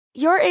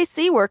Your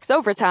AC works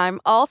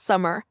overtime all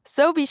summer,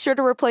 so be sure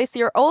to replace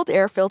your old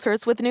air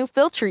filters with new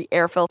Filtry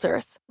air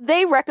filters.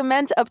 They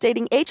recommend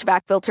updating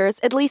HVAC filters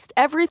at least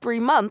every 3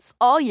 months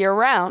all year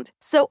round.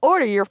 So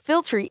order your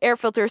Filtry air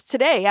filters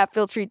today at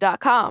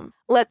Filtry.com.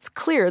 Let's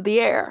clear the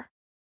air.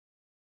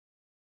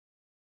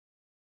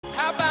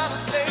 How about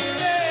us, baby?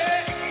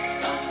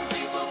 Some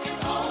people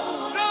can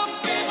hold, some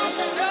people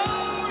can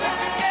hold it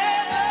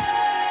together.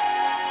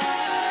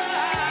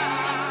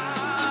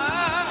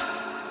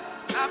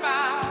 How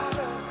about us?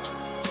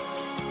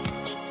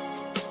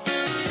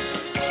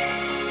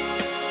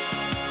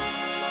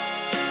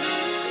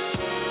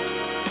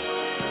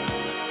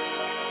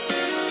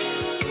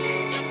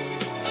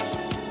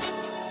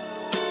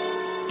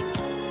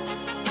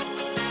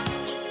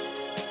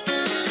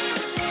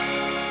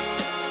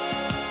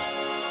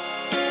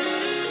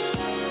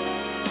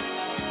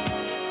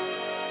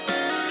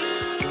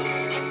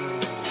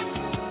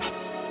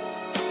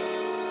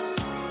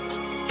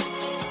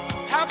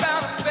 How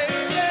about us, baby?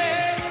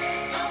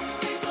 Some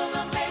people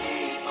are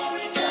made for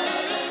each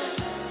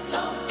other.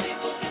 Some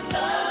people can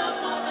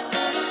love one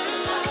another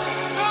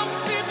tonight. Some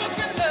people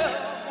can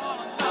love one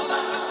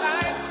another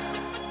tonight.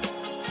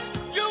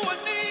 You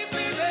and me,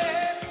 baby.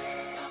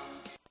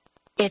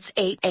 It's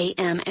 8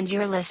 a.m. and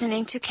you're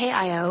listening to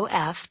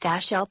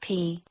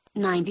KIOF-LP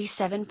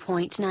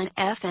 97.9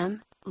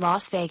 FM,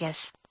 Las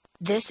Vegas.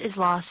 This is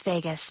Las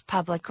Vegas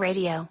Public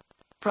Radio,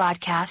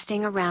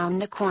 broadcasting around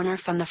the corner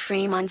from the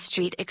Fremont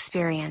Street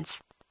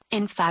Experience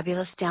in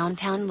fabulous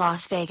downtown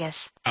Las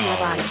Vegas,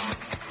 Nevada.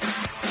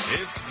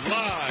 It's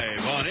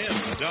live on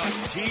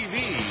M.TV.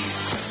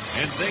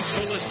 And thanks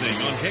for listening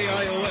on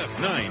KIOF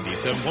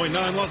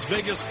 97.9 Las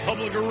Vegas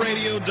Public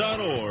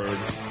Radio.org,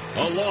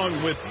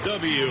 along with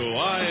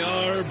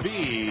WIRB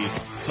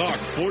Talk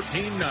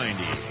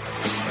 1490.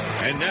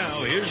 And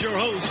now, here's your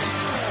host,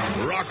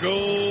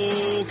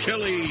 Rocco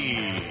Kelly.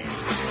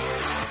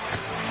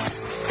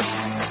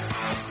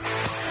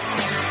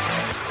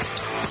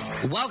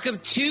 Welcome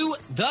to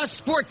The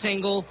Sports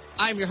Angle.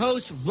 I'm your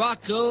host,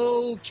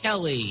 Rocco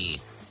Kelly.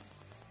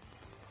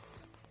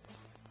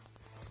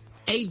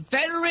 A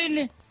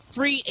veteran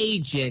free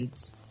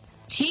agent,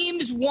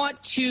 teams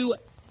want to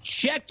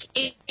check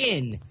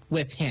in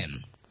with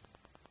him.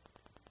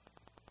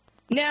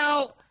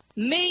 Now,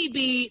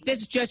 maybe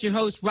this is just your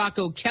host,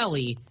 Rocco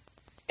Kelly,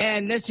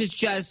 and this is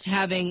just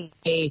having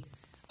a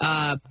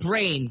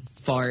brain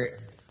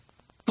fart.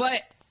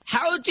 But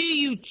how do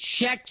you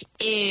check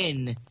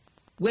in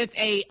with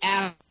a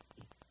athlete,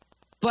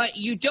 but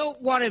you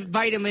don't want to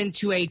invite him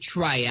into a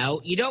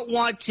tryout? You don't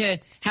want to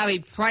have a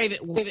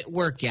private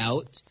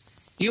workout.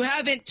 You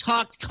haven't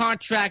talked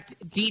contract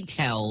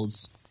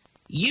details.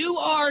 You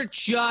are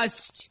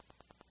just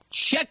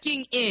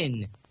checking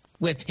in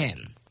with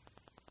him.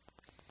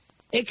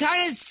 It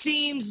kind of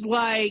seems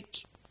like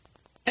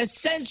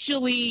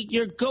essentially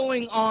you're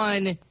going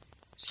on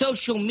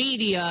social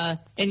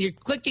media and you're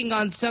clicking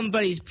on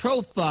somebody's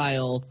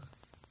profile,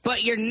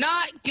 but you're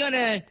not going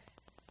to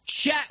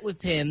chat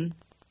with him,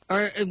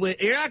 or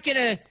you're not going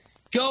to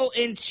go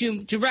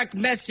into direct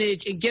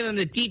message and give him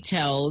the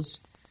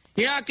details.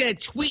 You're not going to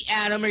tweet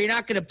at him, or you're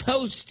not going to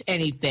post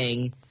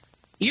anything.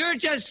 You're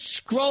just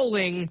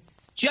scrolling,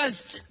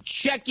 just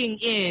checking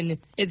in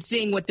and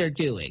seeing what they're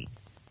doing.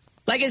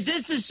 Like, is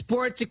this the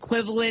sports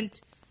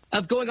equivalent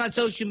of going on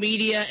social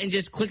media and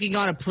just clicking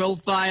on a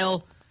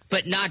profile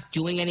but not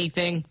doing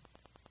anything?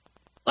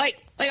 Like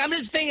I'm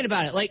just thinking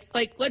about it. Like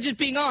let's just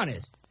being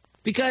honest.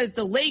 Because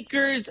the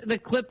Lakers, the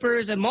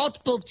Clippers, and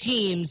multiple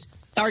teams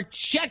are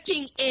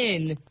checking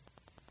in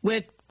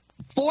with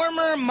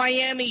former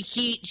Miami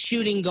Heat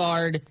shooting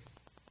guard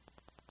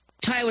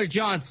Tyler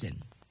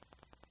Johnson.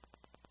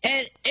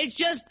 And it's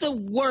just the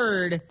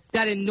word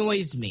that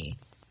annoys me.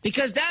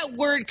 Because that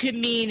word could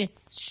mean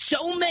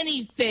so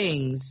many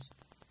things,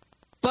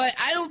 but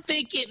I don't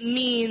think it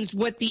means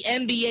what the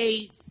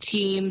NBA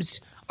teams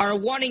are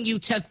wanting you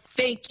to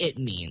think it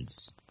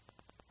means.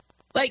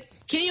 Like,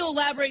 can you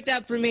elaborate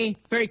that for me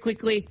very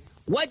quickly?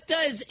 What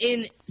does,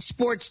 in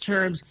sports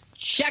terms,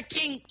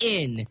 checking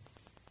in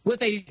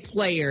with a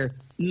player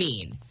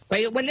mean?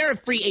 Right? When they're a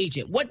free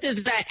agent, what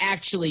does that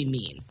actually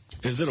mean?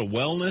 Is it a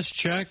wellness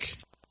check?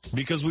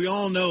 Because we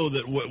all know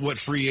that what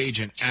free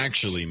agent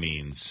actually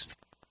means.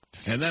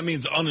 And that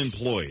means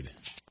unemployed.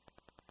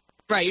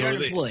 Right, you're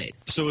unemployed.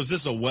 So is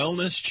this a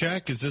wellness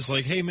check? Is this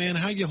like, hey, man,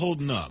 how you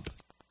holding up?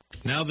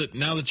 Now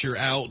that you're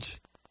out,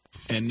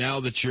 and now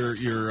that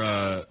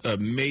you're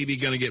maybe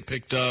going to get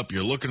picked up,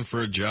 you're looking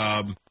for a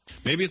job,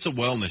 maybe it's a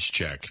wellness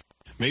check.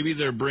 Maybe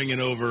they're bringing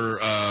over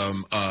a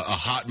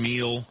hot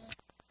meal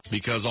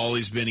because all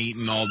he's been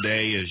eating all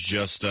day is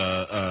just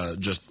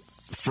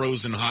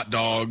frozen hot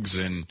dogs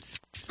and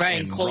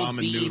ramen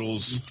beef.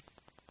 Noodles.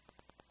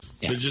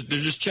 Yeah. They're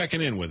just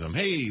checking in with him.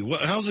 Hey,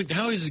 how is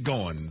it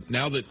going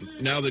now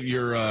that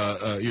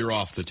you're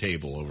off the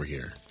table over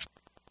here?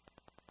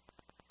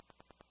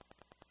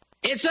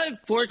 It's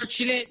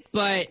unfortunate,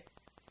 but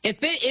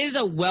if it is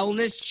a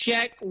wellness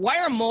check, why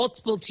are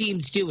multiple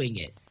teams doing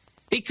it?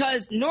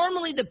 Because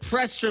normally the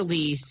press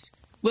release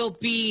will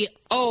be,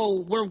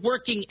 oh, we're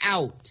working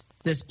out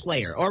this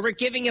player, or we're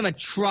giving him a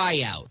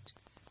tryout.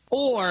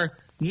 Or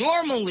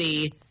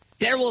normally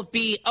there will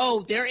be,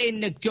 oh, they're in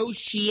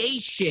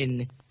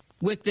negotiation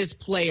with this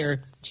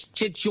player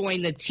to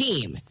join the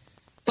team.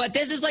 But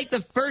this is like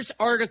the first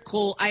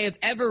article I have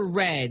ever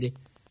read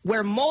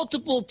where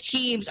multiple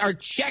teams are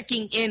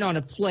checking in on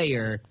a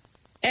player,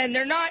 and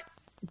they're not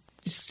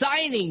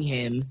signing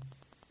him.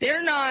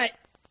 They're not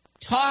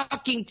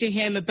talking to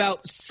him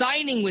about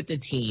signing with the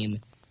team.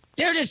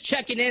 They're just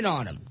checking in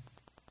on him.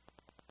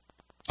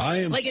 I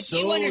am Like, if so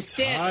you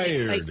understand,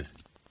 tired. like-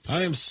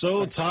 I am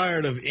so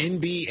tired of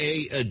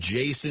NBA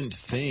adjacent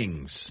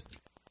things.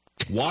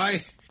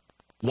 Why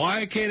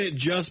can't it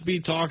just be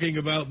talking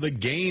about the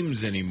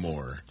games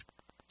anymore?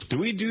 Do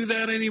we do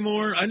that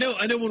anymore? I know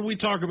when we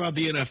talk about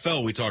the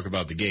NFL, we talk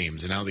about the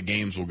games and how the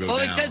games will go down.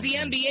 Well, because the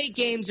NBA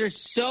games are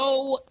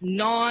so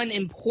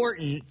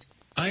non-important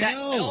I that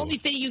know. the only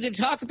thing you can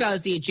talk about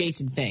is the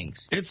adjacent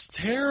things. It's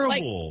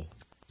terrible.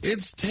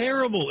 It's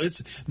terrible.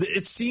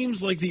 It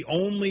seems like the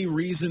only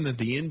reason that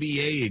the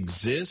NBA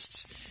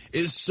exists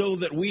is so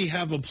that we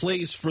have a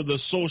place for the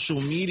social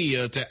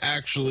media to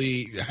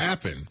actually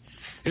happen.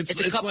 It's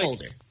a cup like,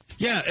 holder.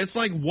 Yeah, it's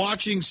like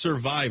watching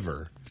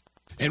Survivor.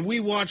 And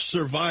we watch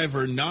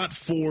Survivor not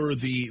for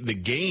the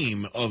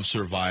game of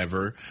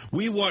Survivor.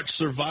 We watch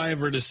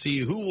Survivor to see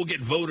who will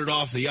get voted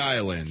off the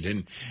island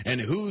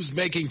and who's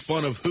making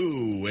fun of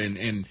who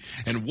and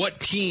what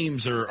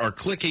teams are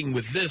clicking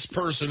with this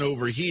person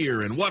over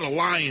here and what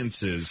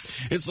alliances.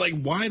 It's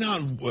like, why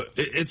not?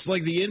 It's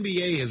like the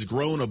NBA has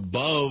grown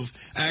above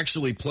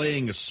actually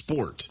playing a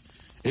sport.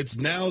 It's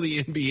now the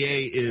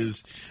NBA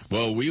is,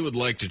 well, we would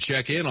like to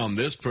check in on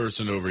this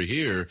person over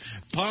here,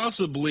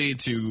 possibly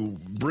to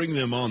bring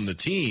them on the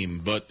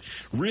team, but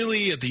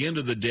really at the end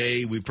of the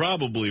day, we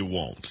probably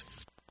won't.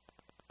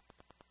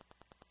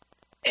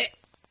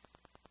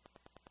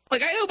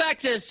 Like, I go back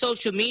to the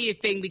social media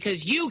thing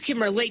because you can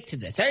relate to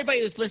this. Everybody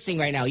who's listening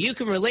right now, you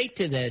can relate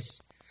to this.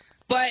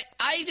 But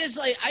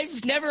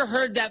I've never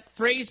heard that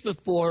phrase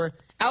before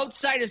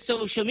outside of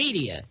social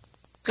media.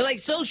 Because, like,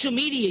 social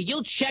media,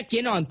 you'll check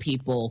in on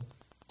people,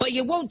 but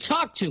you won't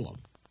talk to them.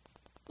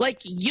 Like,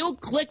 you'll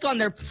click on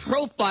their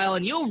profile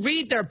and you'll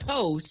read their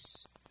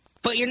posts,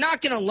 but you're not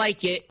going to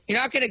like it. You're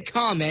not going to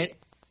comment.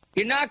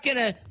 You're not going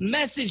to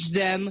message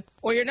them,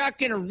 or you're not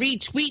going to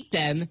retweet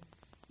them.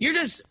 You're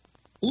just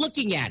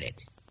looking at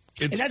it.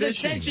 It's And that's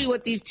fishing. essentially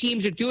what these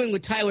teams are doing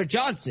with Tyler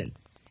Johnson.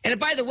 And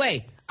by the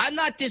way, I'm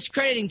not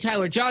discrediting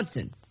Tyler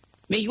Johnson.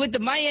 I mean, with the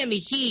Miami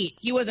Heat,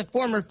 he was a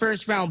former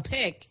first-round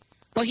pick,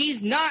 but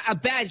he's not a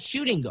bad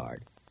shooting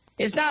guard.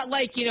 It's not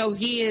like,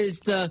 he is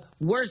the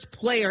worst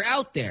player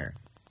out there.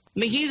 I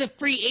mean, he's a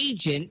free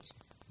agent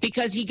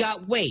because he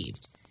got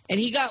waived. And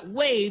he got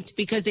waived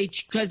because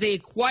they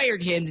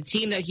acquired him, the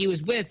team that he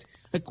was with,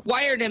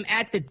 acquired him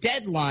at the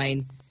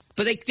deadline,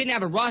 but they didn't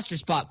have a roster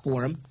spot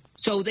for him.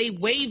 So they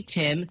waived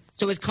him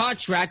so his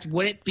contract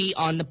wouldn't be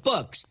on the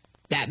books.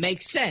 That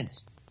makes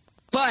sense.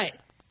 But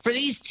for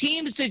these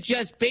teams to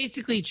just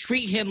basically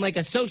treat him like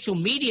a social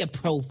media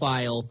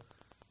profile,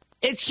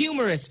 it's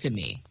humorous to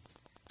me.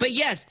 But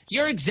yes,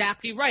 you're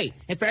exactly right.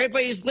 And for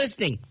everybody who's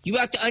listening, you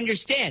have to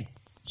understand,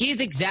 he is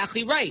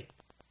exactly right.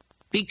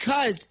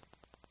 Because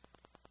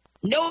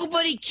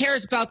nobody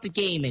cares about the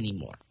game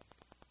anymore.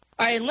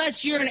 All right,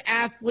 unless you're an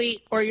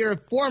athlete or you're a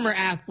former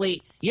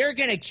athlete, you're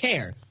going to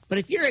care. But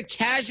if you're a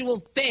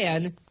casual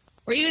fan,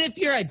 or even if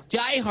you're a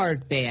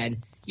diehard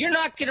fan, you're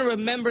not going to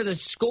remember the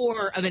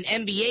score of an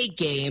NBA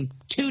game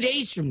 2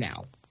 days from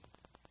now.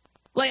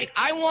 Like,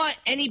 I want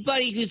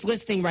anybody who's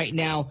listening right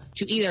now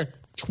to either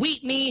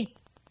tweet me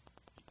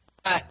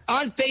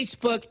on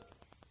Facebook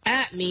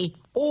at me,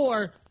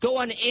 or go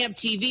on AMP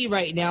TV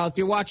right now if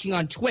you're watching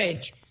on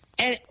Twitch,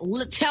 and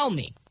tell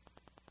me,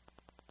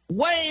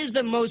 what is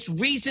the most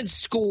recent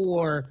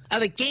score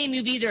of a game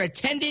you've either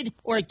attended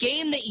or a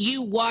game that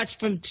you watched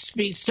from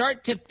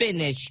start to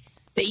finish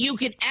that you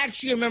can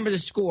actually remember the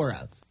score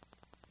of?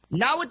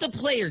 Not what the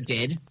player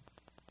did.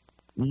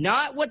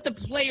 Not what the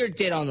player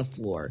did on the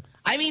floor.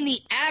 I mean the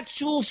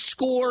actual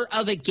score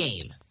of a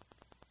game.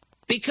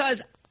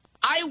 Because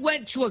I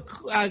went to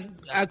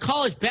a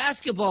college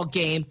basketball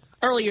game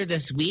earlier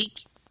this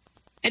week,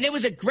 and it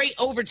was a great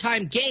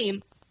overtime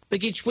game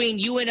between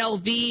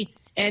UNLV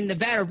and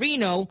Nevada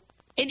Reno,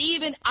 and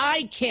even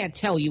I can't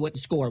tell you what the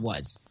score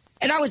was.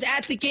 And I was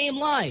at the game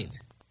live.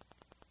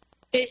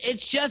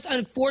 It's just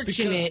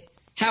unfortunate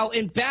how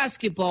in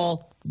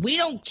basketball, we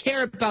don't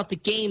care about the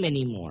game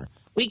anymore.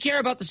 We care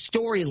about the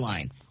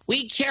storyline.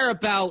 We care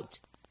about,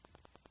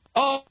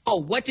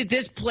 what did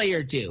this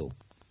player do?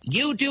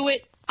 You do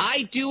it,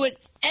 I do it,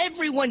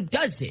 everyone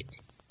does it.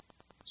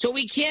 So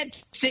we can't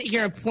sit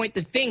here and point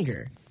the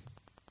finger.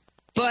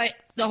 But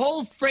the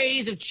whole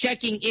phrase of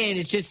checking in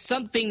is just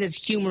something that's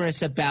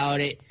humorous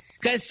about it.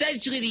 Because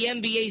essentially the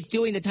NBA is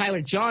doing to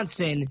Tyler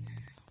Johnson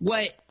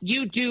what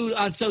you do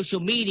on social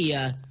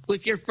media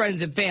with your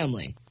friends and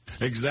family.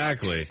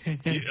 Exactly.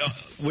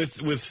 With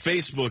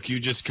Facebook, you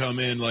just come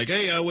in like,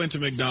 hey, I went to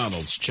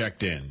McDonald's,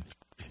 checked in.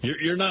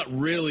 You're not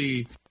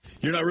really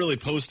You're not really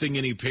posting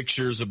any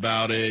pictures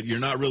about it. You're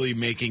not really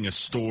making a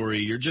story.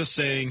 You're just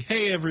saying,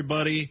 hey,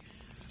 everybody,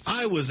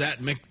 I was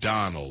at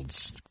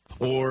McDonald's.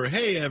 Or,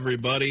 hey,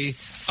 everybody,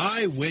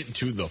 I went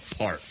to the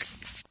park.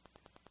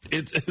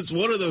 It's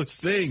one of those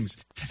things.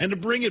 And to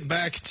bring it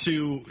back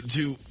to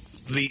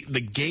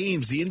the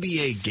games, the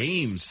NBA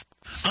games,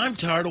 I'm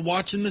tired of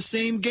watching the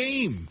same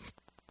game.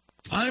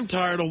 I'm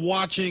tired of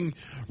watching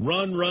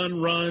run,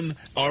 run, run.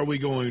 Are we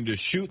going to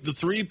shoot the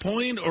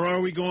three-point or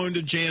are we going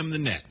to jam the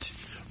net?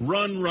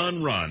 Run,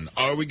 run, run.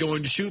 Are we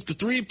going to shoot the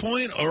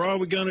three-point or are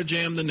we going to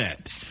jam the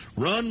net?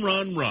 Run,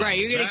 run, run. Right,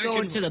 you're going to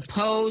go into the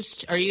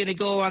post. Are you going to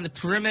go on the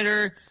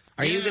perimeter?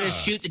 Are you going to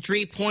shoot the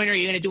three-pointer? Are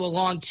you going to do a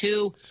long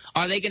two?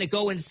 Are they going to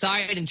go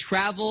inside and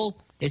travel?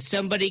 Is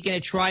somebody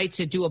going to try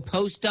to do a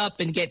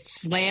post-up and get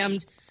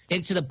slammed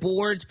into the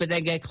boards but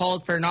then get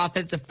called for an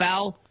offensive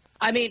foul?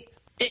 I mean,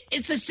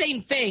 it's the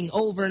same thing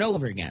over and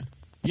over again.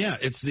 Yeah,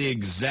 it's the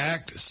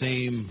exact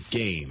same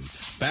game.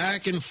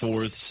 Back and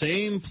forth,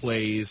 same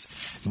plays.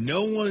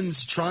 No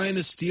one's trying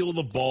to steal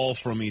the ball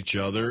from each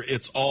other.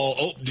 It's all,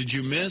 oh, did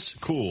you miss?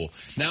 Cool.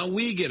 Now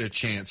we get a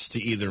chance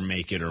to either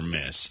make it or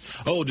miss.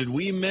 Oh, did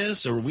we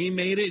miss or we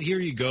made it? Here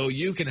you go.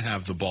 You can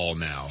have the ball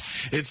now.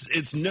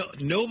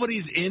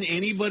 Nobody's in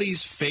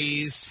anybody's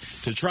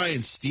face to try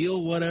and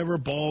steal whatever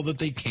ball that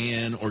they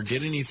can or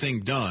get anything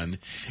done.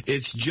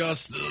 It's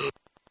just...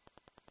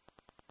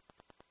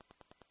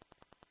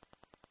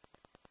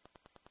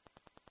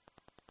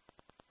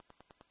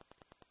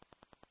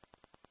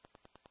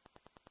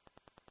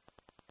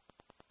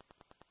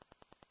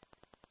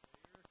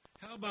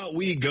 How about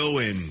we go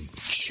and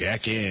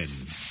check in?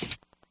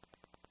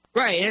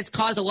 Right, and it's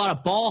caused a lot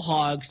of ball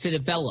hogs to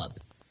develop.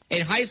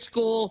 In high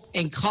school,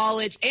 in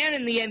college, and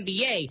in the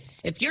NBA,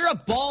 if you're a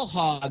ball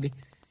hog,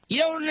 you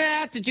don't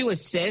have to do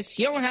assists.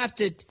 You don't have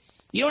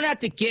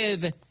to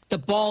give the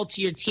ball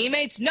to your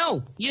teammates.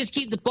 No, you just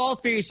keep the ball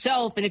for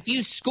yourself, and if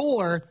you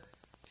score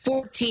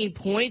 14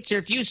 points or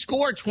if you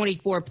score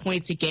 24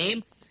 points a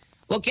game,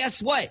 well,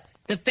 guess what?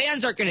 The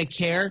fans aren't going to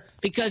care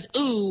because,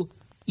 ooh,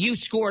 you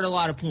scored a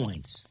lot of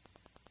points.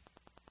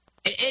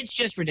 It's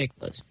just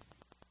ridiculous.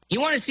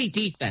 You want to see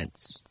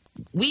defense.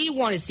 We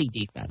want to see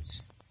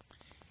defense.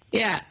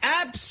 Yeah,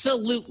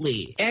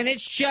 absolutely. And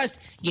it's just,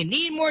 you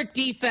need more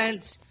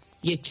defense.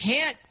 You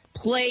can't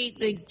play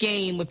the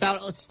game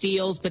without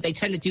steals, but they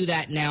tend to do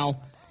that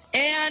now.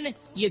 And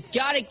you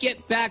got to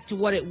get back to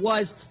what it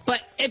was.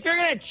 But if you're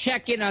going to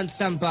check in on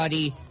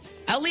somebody,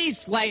 at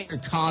least like or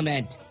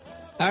comment.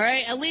 All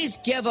right? At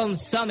least give them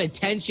some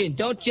attention.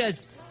 Don't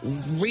just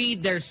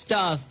read their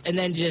stuff and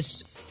then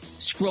just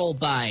scroll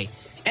by.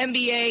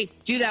 NBA,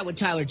 do that with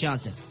Tyler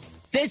Johnson.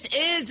 This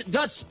is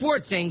The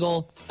Sports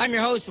Angle. I'm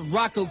your host,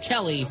 Rocco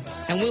Kelly,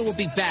 and we will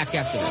be back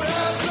after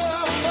this.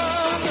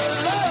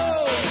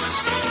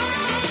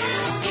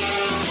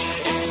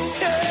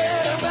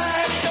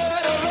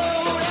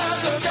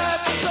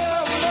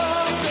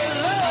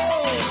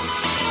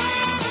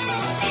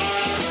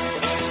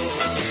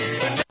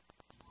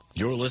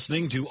 You're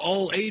listening to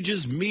All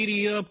Ages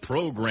Media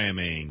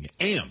Programming,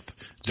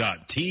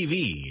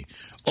 AMP.TV.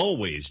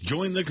 Always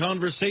join the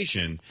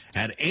conversation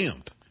at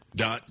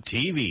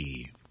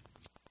AMP.TV.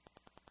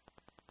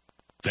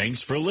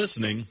 Thanks for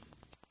listening.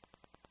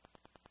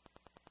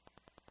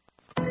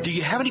 Do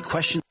you have any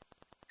questions?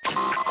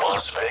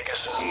 Las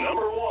Vegas'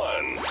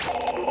 #1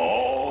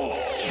 all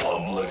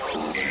public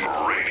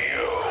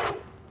radio.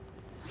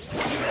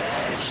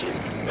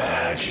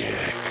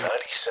 Magic 97.9.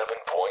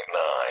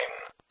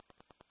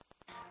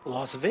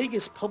 Las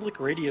Vegas public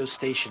radio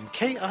station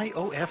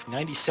KIOF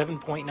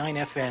 97.9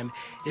 FM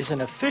is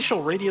an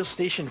official radio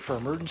station for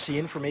emergency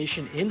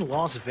information in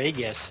Las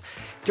Vegas.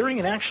 During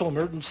an actual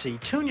emergency,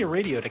 tune your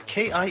radio to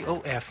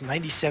KIOF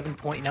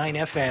 97.9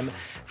 FM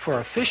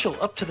for official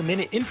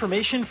up-to-the-minute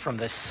information from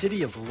the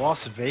city of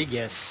Las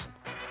Vegas.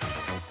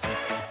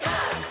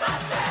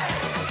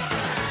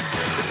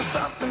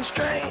 Something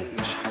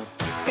strange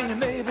in your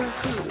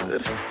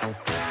neighborhood.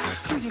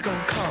 Who you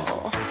gonna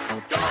call?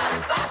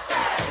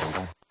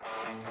 Ghostbusters!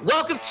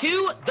 Welcome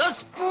to The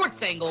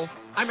Sports Angle.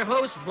 I'm your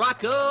host,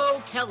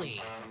 Rocco Kelly.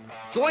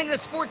 Join The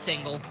Sports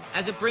Angle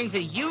as it brings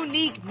a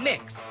unique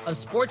mix of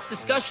sports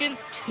discussion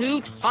to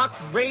talk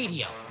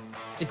radio.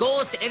 The goal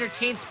is to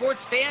entertain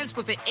sports fans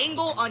with an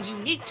angle on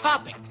unique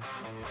topics.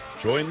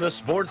 Join The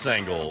Sports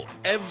Angle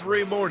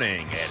every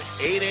morning at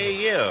 8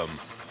 a.m.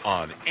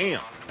 on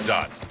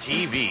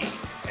AMP.TV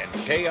and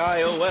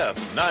KIOF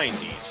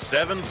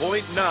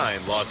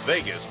 97.9 Las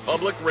Vegas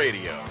Public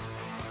Radio.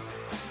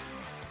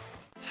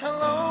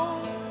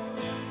 Hello,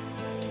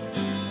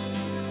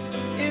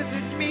 is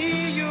it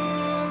me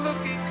you're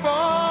looking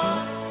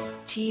for?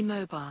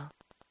 T-Mobile.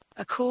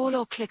 A call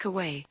or click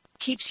away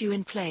keeps you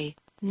in play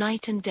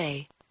night and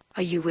day.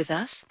 Are you with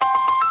us?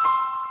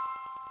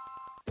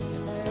 My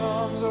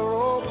arms are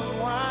open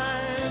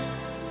wide,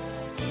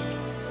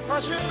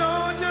 'cause you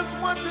know just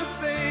what to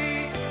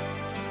say,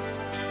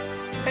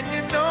 and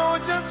you know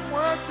just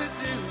what to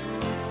do.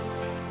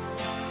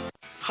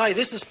 Hi,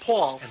 this is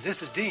Paul. And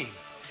this is Dean.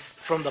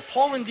 from The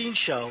Paul and Dean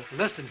Show.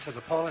 Listen to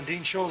The Paul and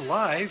Dean Show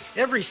live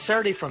every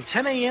Saturday from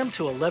 10 a.m.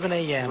 to 11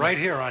 a.m. right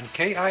here on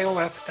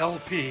KIOF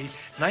LP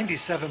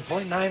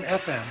 97.9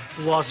 FM.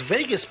 Las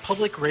Vegas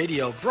Public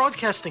Radio,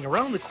 broadcasting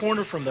around the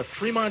corner from the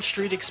Fremont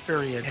Street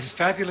Experience. In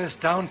fabulous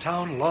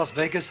downtown Las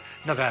Vegas,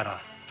 Nevada.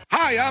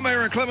 Hi, I'm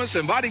Aaron Clements,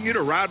 inviting you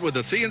to ride with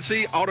the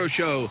CNC Auto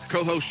Show.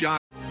 Co-host John.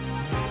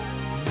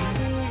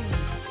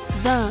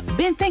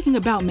 Been thinking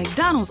about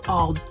McDonald's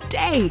all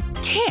day.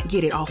 Can't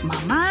get it off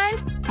my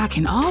mind. I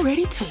can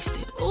already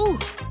taste it. Ooh,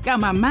 got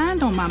my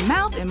mind on my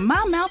mouth and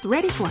my mouth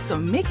ready for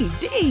some Mickey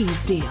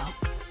D's deal.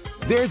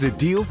 There's a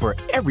deal for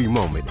every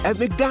moment at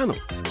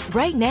McDonald's.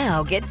 Right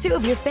now, get 2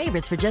 of your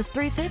favorites for just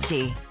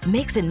 $3.50.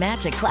 Mix and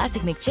match a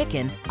classic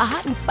McChicken, a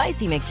hot and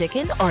spicy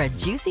McChicken, or a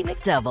juicy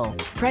McDouble.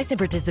 Price and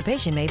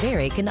participation may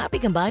vary. Cannot be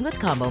combined with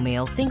combo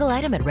meal. Single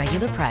item at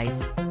regular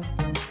price.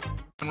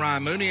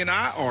 Ryan Mooney and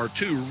I are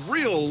 2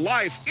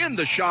 real-life,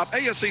 in-the-shop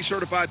ASE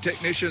certified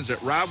technicians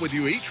that ride with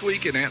you each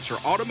week and answer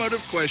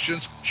automotive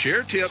questions,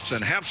 share tips,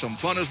 and have some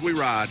fun as we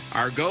ride.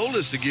 Our goal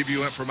is to give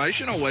you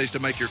information on ways to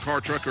make your car,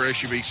 truck, or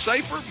SUV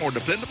safer, more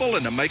dependable,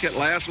 and to make it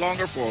last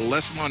longer for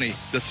less money.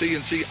 The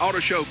CNC Auto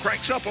Show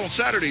cranks up on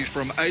Saturdays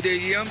from 8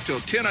 a.m. till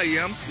 10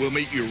 a.m. We'll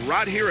meet you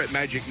right here at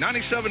Magic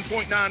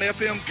 97.9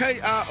 FM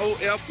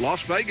KIOF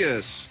Las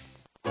Vegas.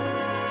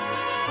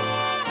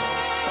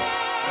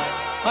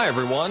 Hi,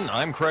 everyone.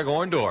 I'm Craig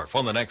Orndorff.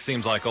 On the next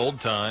Seems Like Old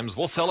Times,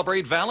 we'll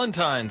celebrate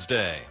Valentine's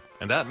Day.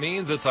 And that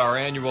means it's our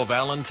annual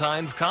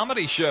Valentine's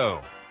comedy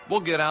show. We'll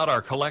get out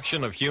our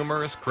collection of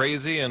humorous,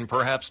 crazy, and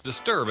perhaps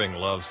disturbing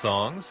love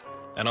songs.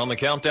 And on the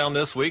countdown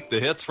this week, the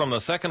hits from the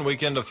second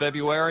weekend of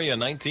February in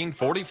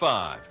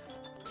 1945.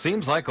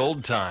 Seems Like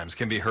Old Times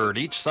can be heard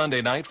each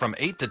Sunday night from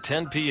 8 to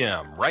 10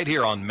 p.m. right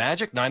here on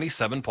Magic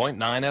 97.9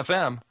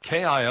 FM,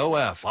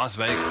 KIOF, Las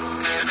Vegas.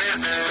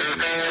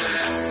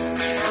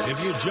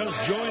 If you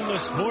just joined the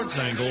Sports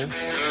Angle,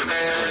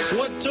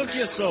 what took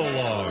you so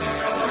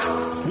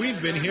long?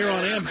 We've been here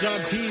on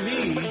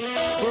AMP.TV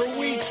for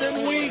weeks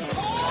and weeks.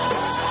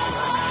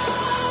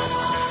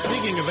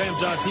 Speaking of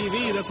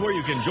AMP.TV, that's where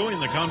you can join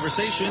the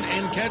conversation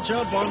and catch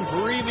up on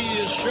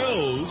previous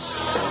shows.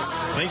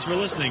 Thanks for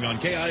listening on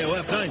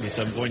KIOF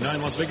 97.9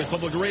 Las Vegas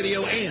Public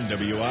Radio and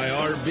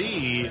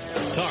WIRB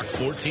Talk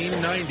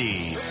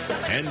 1490.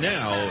 And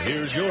now,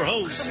 here's your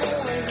host,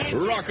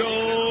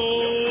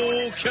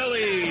 Rocco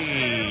Kelly.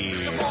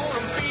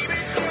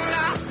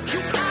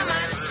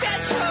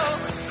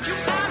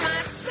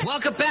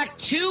 Welcome back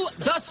to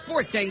The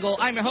Sports Angle.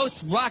 I'm your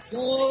host,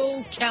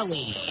 Rocco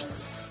Kelly.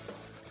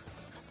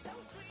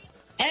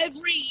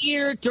 Every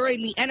year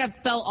during the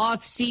NFL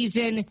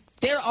offseason,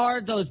 there are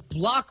those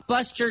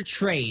blockbuster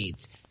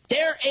trades.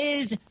 There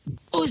is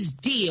those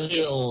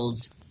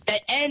deals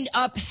that end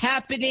up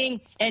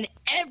happening and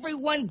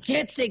everyone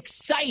gets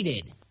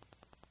excited.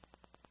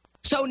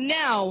 So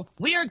now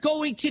we are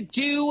going to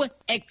do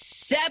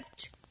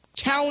accept,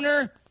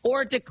 counter,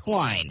 or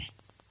decline.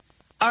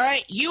 All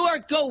right, you are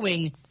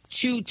going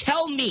to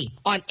tell me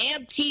on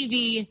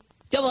AMP.TV,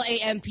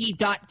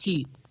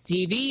 AAMP.TV,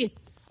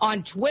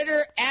 on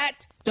Twitter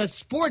at The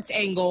Sports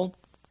Angle,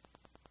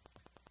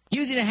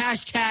 using the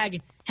hashtag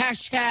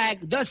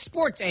The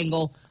Sports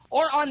Angle,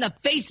 or on the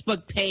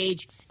Facebook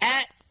page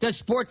at The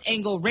Sports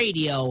Angle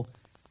Radio,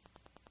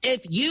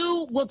 if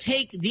you will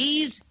take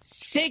these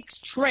 6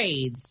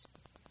 trades,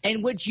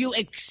 and would you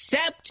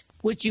accept,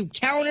 would you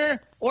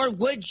counter, or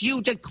would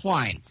you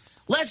decline?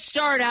 Let's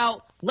start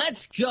out.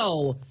 Let's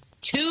go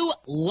to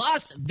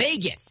Las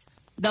Vegas.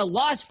 The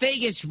Las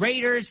Vegas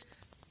Raiders,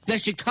 the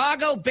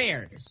Chicago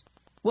Bears,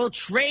 will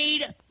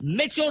trade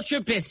Mitchell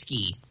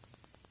Trubisky,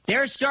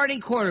 their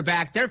starting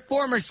quarterback, their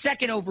former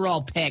second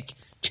overall pick,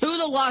 to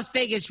the Las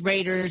Vegas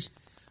Raiders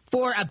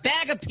for a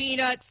bag of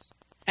peanuts,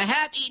 a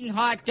half-eaten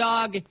hot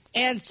dog,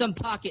 and some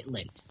pocket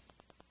lint.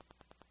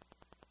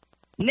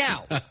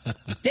 Now,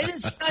 this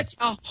is such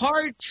a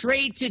hard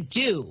trade to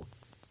do.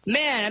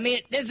 Man, I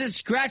mean, this is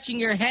scratching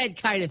your head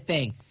kind of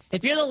thing.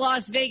 If you're the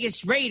Las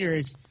Vegas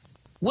Raiders,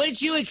 would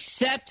you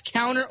accept,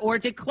 counter, or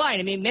decline?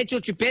 I mean,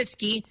 Mitchell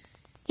Trubisky,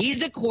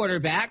 he's a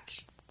quarterback.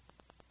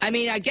 I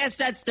mean, I guess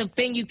that's the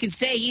thing you can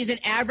say. He's an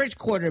average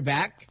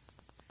quarterback.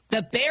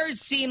 The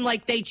Bears seem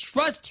like they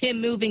trust him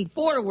moving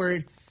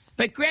forward,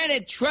 but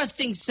granted,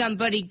 trusting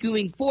somebody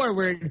going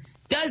forward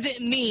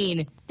doesn't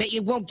mean that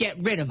you won't get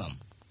rid of him.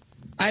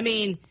 I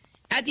mean,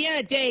 at the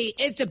end of the day,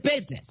 it's a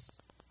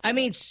business. I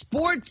mean,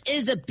 sports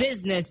is a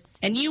business,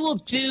 and you will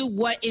do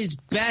what is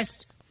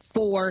best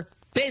for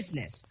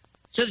business.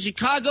 So the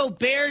Chicago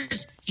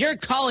Bears, you're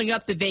calling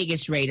up the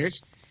Vegas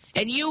Raiders,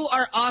 and you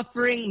are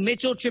offering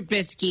Mitchell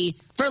Trubisky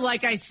for,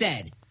 like I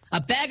said, a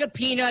bag of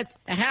peanuts,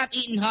 a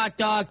half-eaten hot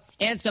dog,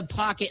 and some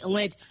pocket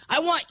lint. I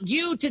want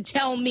you to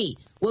tell me,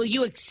 will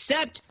you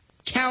accept,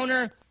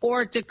 counter,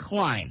 or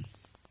decline?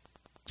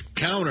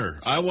 Counter.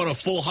 I want a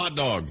full hot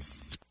dog.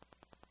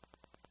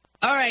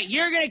 All right,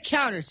 you're going to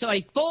counter. So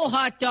a full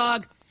hot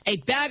dog, a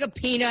bag of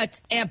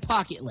peanuts, and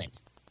pocket lint.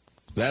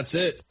 That's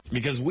it.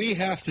 Because we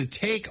have to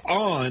take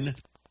on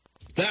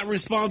that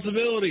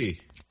responsibility.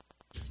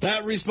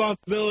 That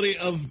responsibility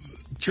of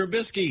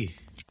Trubisky.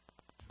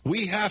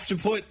 We have to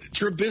put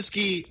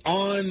Trubisky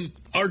on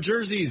our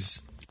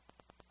jerseys.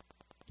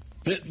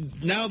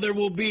 That now there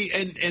will be,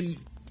 and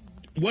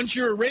once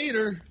you're a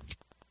Raider,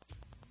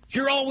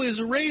 you're always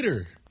a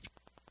Raider.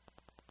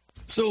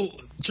 So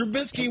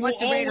Trubisky will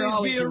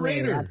always be a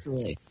Raider.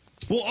 Absolutely.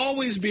 Will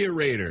always be a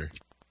Raider.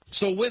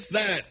 So with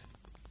that,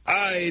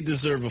 I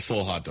deserve a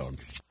full hot dog.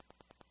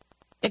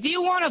 If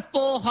you want a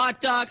full hot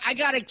dog, I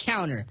got a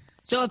counter.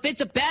 So if it's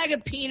a bag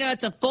of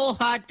peanuts, a full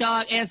hot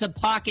dog, and some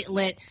pocket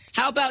lint,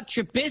 how about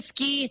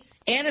Trubisky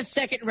and a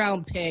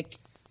second-round pick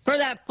for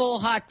that full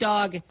hot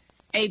dog,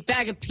 a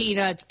bag of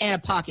peanuts,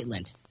 and a pocket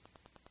lint?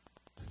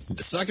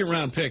 The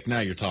second-round pick,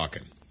 now you're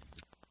talking.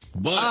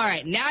 But, all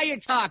right, now you're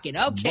talking.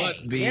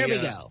 Okay, there we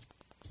go.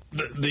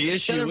 The issue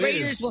is, so the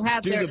Raiders will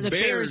have the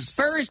Bears'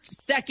 first,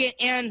 second,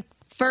 and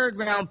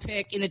third-round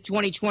pick in the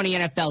 2020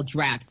 NFL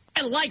Draft.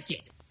 I like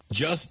it.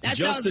 Just to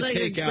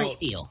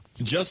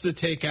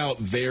take out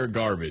their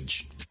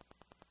garbage.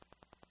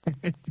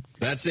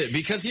 That's it.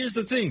 Because here's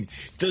the thing: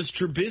 does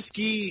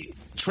Trubisky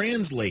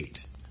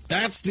translate?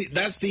 That's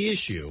the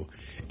issue.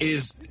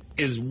 Is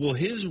will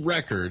his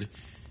record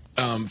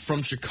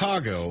from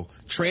Chicago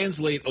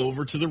translate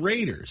over to the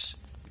Raiders?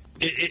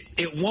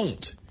 It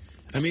won't.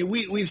 I mean,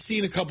 we've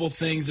seen a couple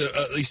things.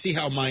 You see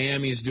how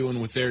Miami's doing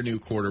with their new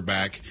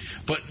quarterback,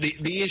 but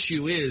the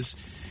issue is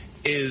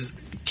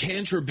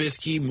can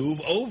Trubisky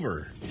move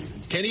over?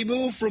 Can he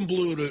move from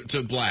blue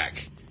to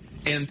black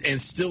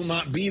and still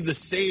not be the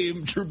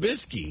same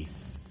Trubisky?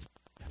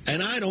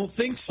 And I don't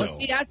think so. Well,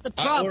 see, that's the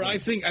problem. I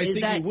think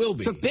he will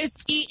be.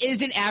 Trubisky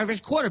is an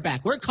average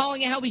quarterback. We're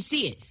calling it how we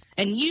see it.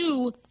 And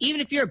you,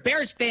 even if you're a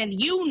Bears fan,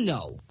 you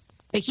know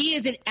that he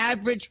is an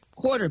average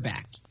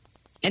quarterback.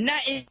 And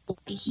that is what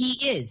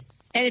he is.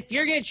 And if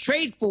you're going to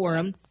trade for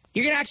him,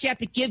 you're going to actually have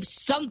to give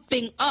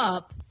something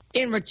up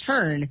in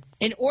return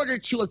in order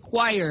to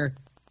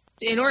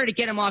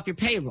get him off your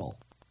payroll.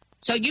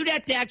 So you'd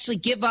have to actually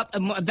give up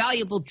a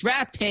valuable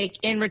draft pick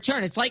in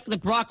return. It's like the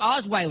Brock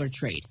Osweiler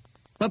trade.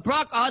 When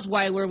Brock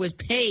Osweiler was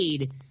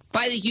paid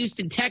by the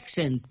Houston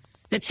Texans,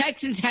 the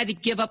Texans had to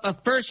give up a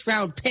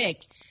first-round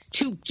pick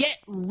to get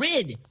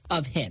rid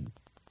of him.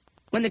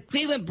 When the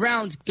Cleveland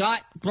Browns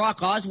got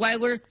Brock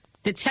Osweiler,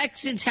 the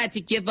Texans had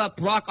to give up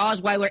Brock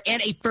Osweiler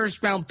and a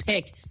first-round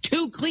pick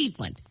to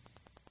Cleveland.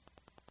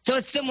 So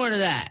it's similar to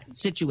that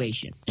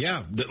situation.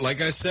 Yeah,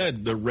 like I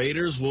said, the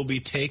Raiders will be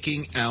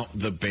taking out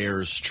the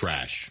Bears'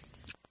 trash.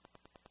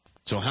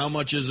 So how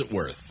much is it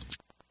worth?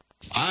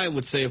 I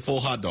would say a full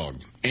hot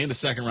dog and a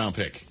second-round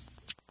pick.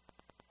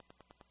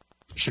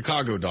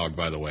 Chicago dog,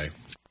 by the way.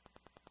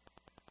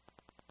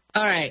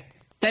 All right.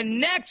 The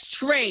next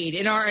trade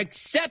in our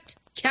accept,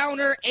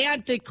 counter,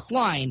 and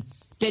decline,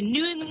 the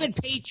New England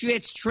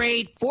Patriots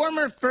trade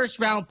former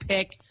first-round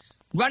pick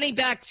running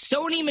back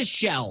Sony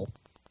Michel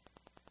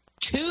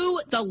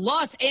to the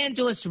Los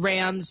Angeles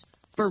Rams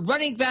for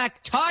running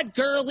back Todd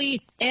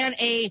Gurley and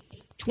a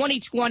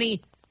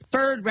 2020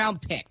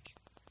 third-round pick.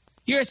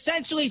 You're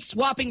essentially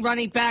swapping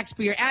running backs,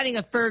 but you're adding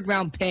a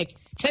third-round pick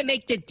to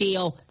make the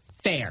deal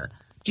fair.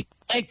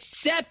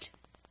 Accept,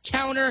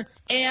 counter,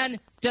 and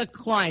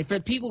decline. For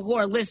people who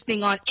are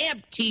listening on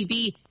AMP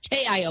TV,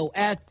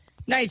 KIOF,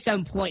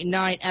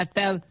 97.9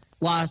 FM,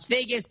 Las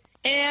Vegas,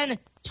 and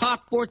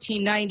Talk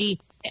 1490,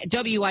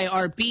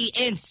 WIRB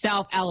in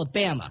South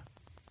Alabama.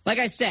 Like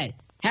I said,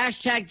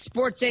 hashtag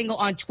Sports Angle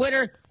on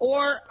Twitter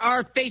or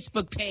our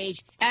Facebook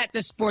page at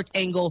the Sports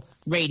Angle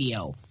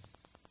Radio.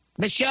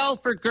 Michelle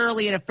for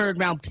Gurley and a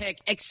third-round pick,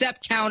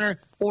 accept,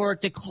 counter, or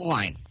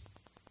decline.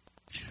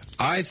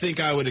 I think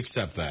I would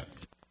accept that.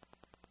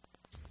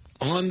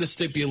 On the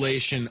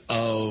stipulation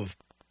of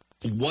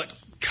what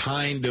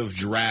kind of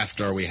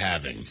draft are we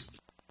having?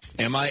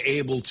 Am I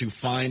able to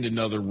find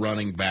another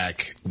running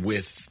back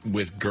with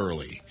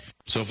Gurley?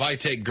 So if I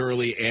take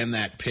Gurley and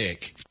that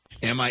pick,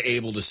 am I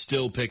able to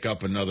still pick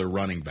up another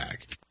running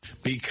back?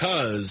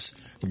 Because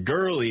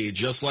Gurley,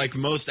 just like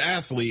most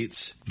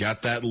athletes,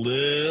 got that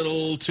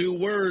little 2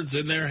 words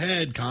in their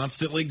head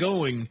constantly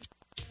going,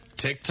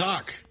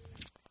 tick-tock.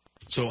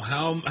 So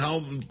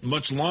how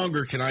much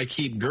longer can I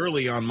keep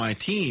Gurley on my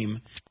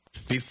team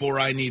before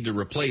I need to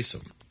replace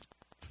him?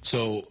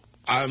 So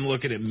I'm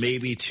looking at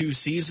maybe 2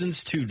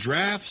 seasons, 2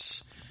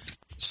 drafts.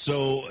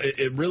 So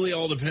it really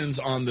all depends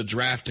on the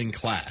drafting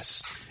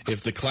class.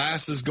 If the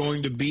class is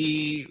going to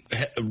be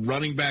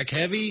running back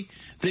heavy,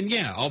 then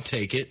yeah, I'll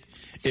take it.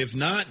 If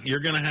not, you're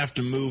going to have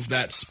to move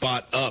that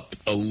spot up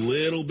a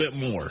little bit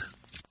more.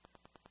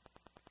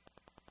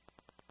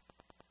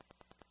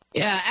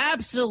 Yeah,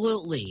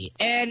 absolutely.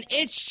 And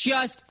it's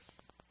just,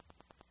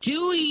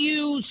 do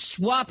you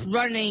swap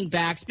running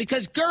backs?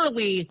 Because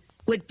Gurley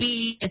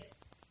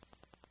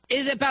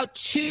is about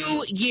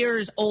 2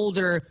 years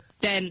older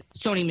than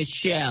Sony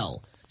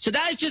Michel. So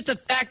that is just a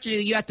factor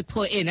that you have to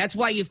put in. That's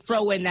why you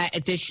throw in that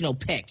additional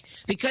pick.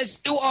 Because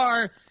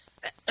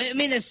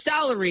the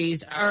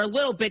salaries are a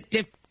little bit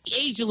different,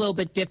 age a little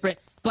bit different,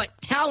 but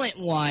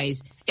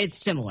talent-wise,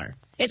 it's similar.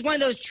 It's one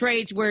of those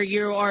trades where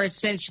you are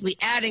essentially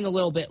adding a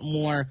little bit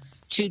more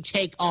to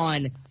take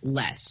on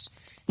less.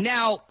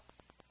 Now,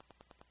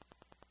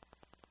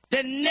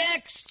 the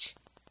next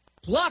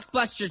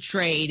blockbuster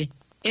trade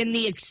in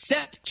the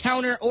accept,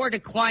 counter, or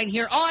decline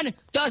here on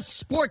the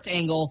Sports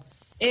Angle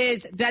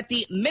is that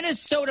the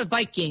Minnesota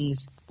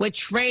Vikings would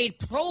trade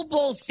Pro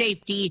Bowl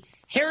safety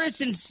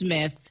Harrison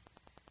Smith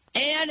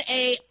and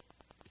a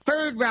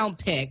third-round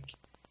pick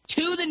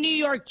to the New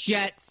York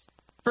Jets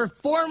for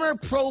former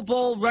Pro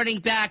Bowl running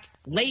back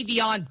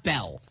Le'Veon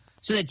Bell.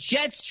 So the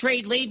Jets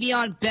trade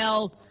Le'Veon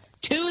Bell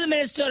to the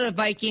Minnesota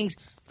Vikings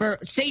for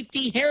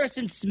safety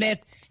Harrison Smith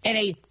and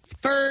a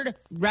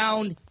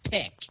third-round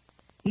pick.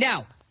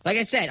 Now, like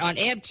I said, on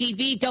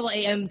AMTV,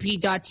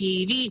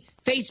 AAMP.TV,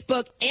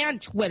 Facebook,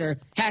 and Twitter,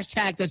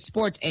 hashtag the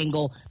Sports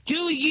Angle,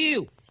 do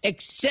you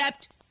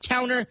accept,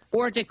 counter,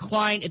 or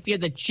decline if you're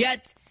the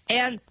Jets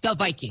and the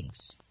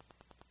Vikings?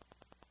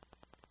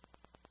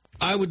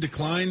 I would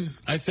decline,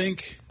 I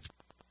think.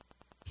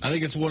 I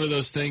think it's one of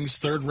those things.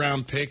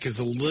 Third-round pick is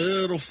a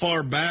little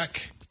far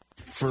back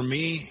for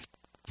me.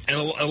 And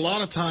a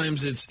lot of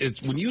times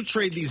it's when you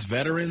trade these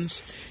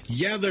veterans,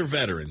 yeah, they're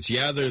veterans.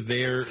 Yeah, they're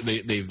there.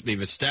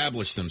 They've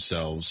established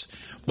themselves.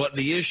 But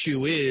the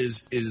issue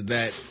is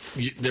that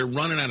they're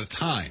running out of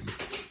time.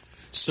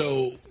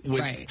 So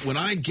when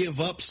I give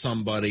up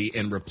somebody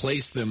and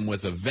replace them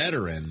with a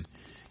veteran,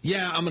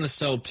 yeah, I'm going to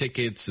sell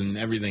tickets and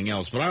everything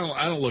else. But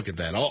I don't look at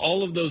that.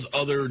 All of those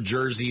other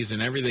jerseys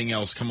and everything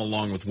else come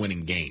along with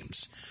winning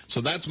games.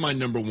 So that's my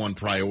number one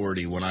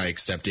priority when I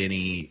accept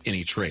any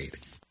trade.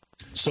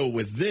 So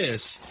with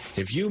this,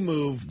 if you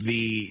move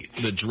the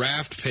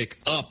draft pick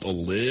up a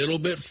little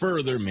bit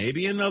further,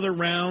 maybe another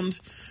round,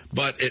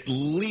 but at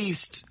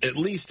least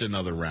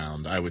another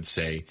round, I would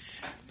say,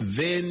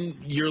 then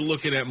you're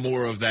looking at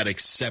more of that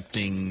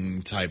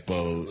accepting type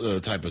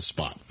of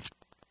spot.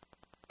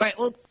 Right.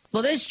 Well,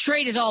 this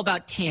trade is all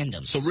about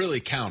tandems. So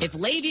really counter. If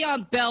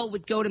Le'Veon Bell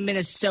would go to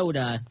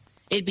Minnesota,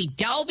 it'd be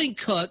Dalvin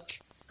Cook,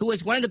 who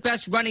was one of the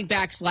best running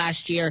backs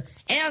last year,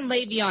 and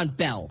Le'Veon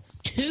Bell.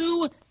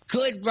 Two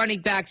good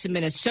running backs in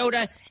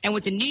Minnesota. And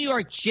with the New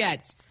York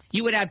Jets,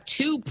 you would have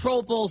two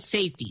Pro Bowl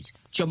safeties,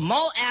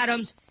 Jamal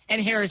Adams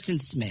and Harrison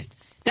Smith.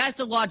 That's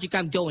the logic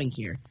I'm going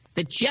here.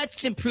 The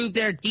Jets improve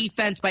their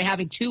defense by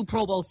having two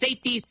Pro Bowl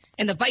safeties,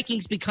 and the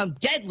Vikings become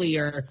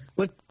deadlier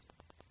with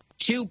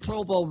two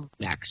Pro Bowl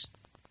backs.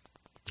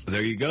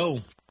 There you go.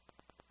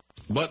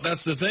 But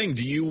that's the thing.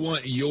 Do you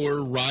want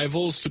your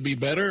rivals to be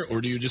better, or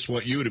do you just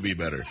want you to be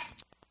better?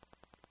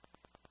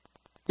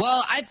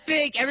 Well, I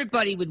think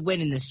everybody would win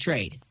in this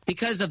trade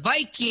because the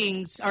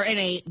Vikings are in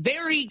a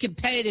very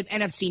competitive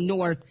NFC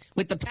North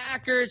with the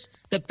Packers,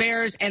 the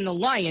Bears, and the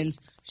Lions.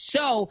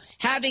 So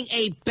having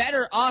a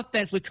better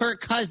offense with Kirk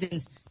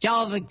Cousins,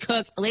 Dalvin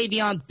Cook,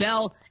 Le'Veon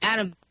Bell,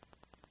 Adam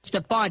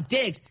Stephon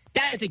Diggs,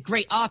 that is a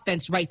great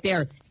offense right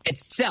there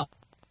itself.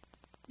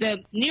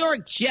 The New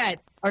York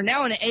Jets are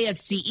now in the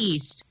AFC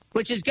East,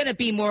 which is going to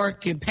be more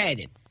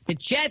competitive. The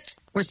Jets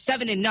were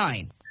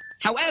 7-9.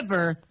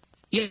 However,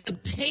 you have the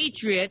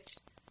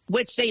Patriots,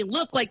 which they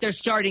look like they're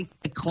starting to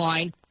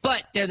decline,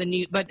 but they're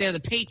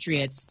the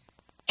Patriots,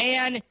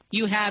 and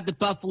you have the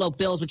Buffalo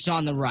Bills, which is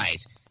on the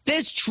rise.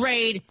 This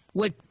trade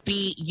would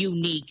be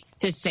unique,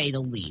 to say the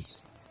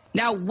least.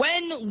 Now,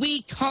 when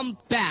we come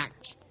back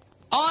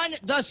on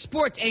the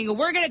Sports Angle,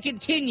 we're going to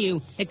continue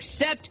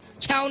accept,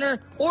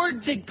 counter, or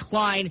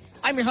decline.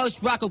 I'm your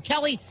host, Rocco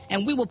Kelly,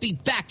 and we will be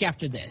back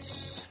after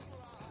this.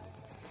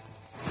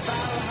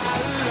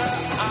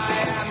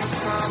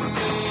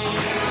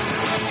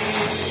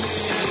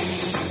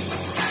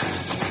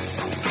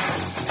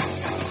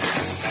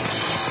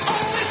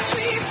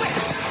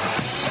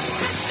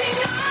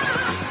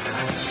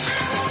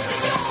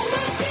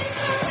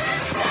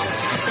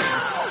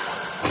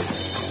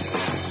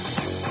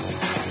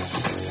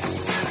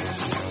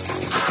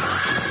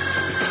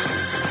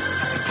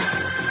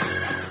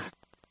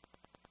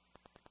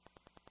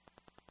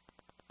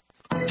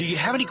 Do you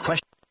have any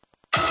questions?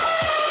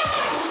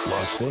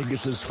 Las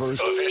Vegas's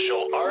first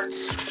official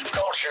arts,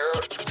 culture,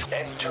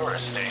 and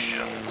tourist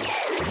station.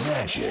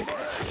 Magic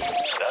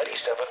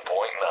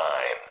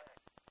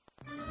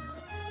 97.9.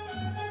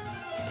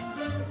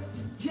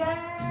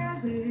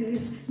 Jazz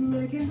is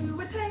making new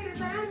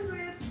potatoes and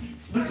grits.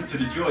 Listen to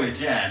the Joy of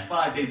Jazz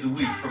 5 days a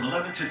week from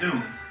 11 to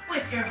noon.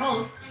 With your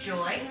host,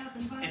 Joy.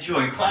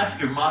 Enjoy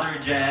classic and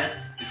modern jazz,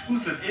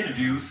 exclusive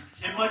interviews,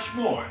 and much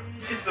more.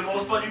 It's the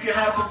most fun you can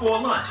have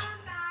before lunch.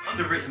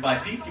 Underwritten by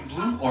Pink and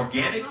Blue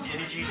Organic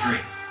Energy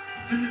Drink.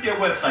 Visit their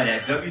website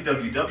at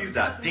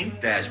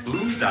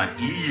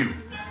www.pink-blue.eu.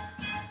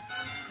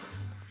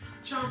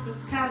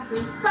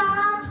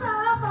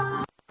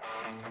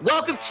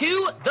 Welcome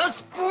to The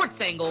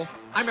Sports Angle.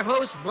 I'm your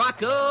host,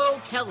 Rocco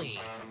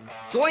Kelly.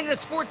 Join The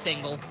Sports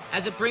Angle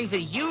as it brings a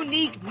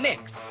unique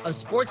mix of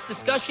sports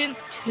discussion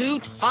to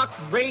talk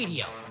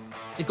radio.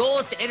 The goal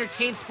is to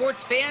entertain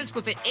sports fans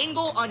with an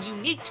angle on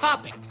unique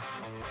topics.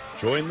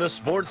 Join The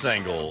Sports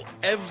Angle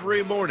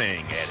every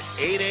morning at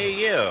 8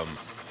 a.m.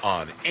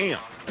 on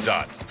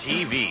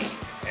AMP.TV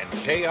and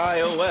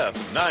KIOF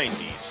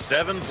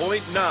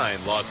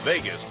 97.9 Las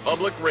Vegas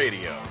Public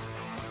Radio.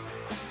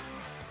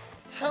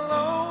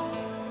 Hello,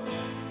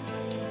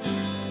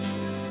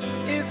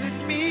 is it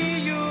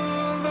me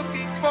you're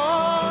looking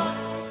for?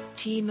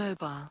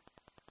 T-Mobile.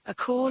 A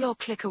call or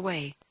click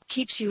away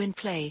keeps you in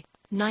play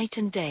night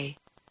and day.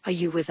 Are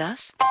you with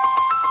us? My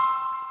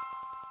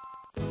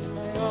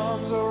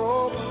arms are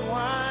open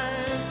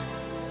wide,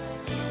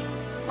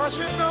 'cause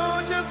you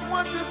know just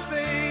what to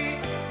say,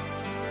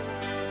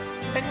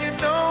 and you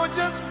know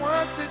just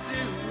what to do.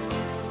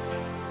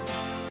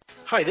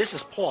 Hi, this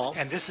is Paul.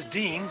 And this is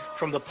Dean.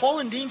 From the Paul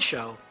and Dean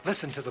Show.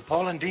 Listen to the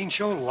Paul and Dean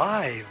Show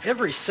live.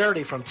 Every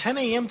Saturday from 10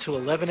 a.m. to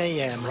 11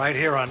 a.m. Right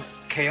here on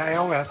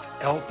KIOF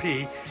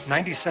LP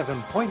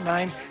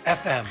 97.9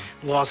 FM.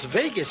 Las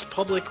Vegas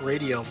Public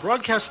Radio,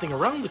 broadcasting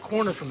around the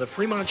corner from the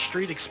Fremont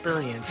Street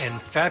Experience. In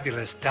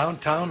fabulous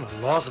downtown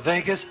Las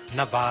Vegas,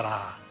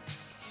 Nevada.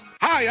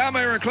 Hi, I'm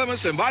Aaron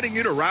Clements, inviting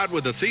you to ride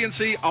with the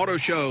CNC Auto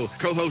Show.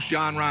 Co-host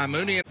John Ryan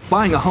Mooney.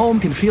 Buying a home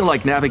can feel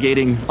like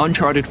navigating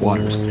uncharted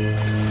waters.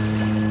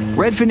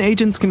 Redfin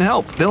agents can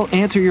help. They'll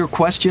answer your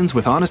questions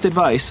with honest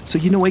advice so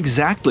you know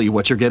exactly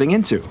what you're getting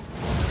into.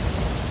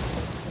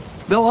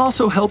 They'll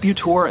also help you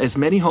tour as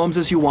many homes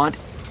as you want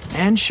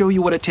and show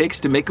you what it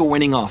takes to make a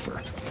winning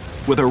offer.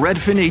 With a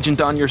Redfin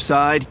agent on your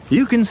side,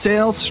 you can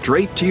sail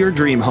straight to your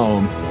dream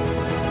home.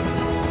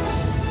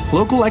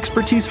 Local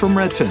expertise from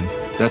Redfin.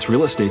 That's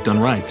real estate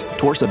done right.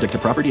 Tour subject to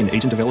property and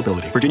agent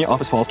availability. Virginia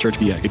Office Falls Church,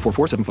 VA,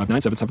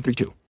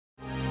 844-759-7732.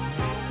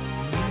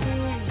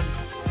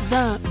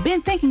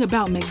 Been thinking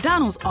about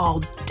McDonald's all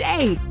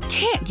day.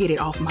 Can't get it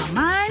off my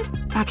mind.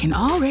 I can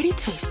already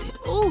taste it.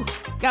 Ooh,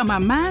 got my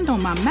mind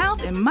on my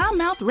mouth and my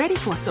mouth ready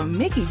for some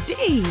Mickey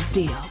D's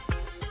deal.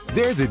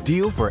 There's a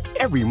deal for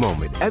every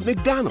moment at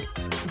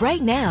McDonald's.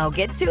 Right now,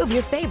 get 2 of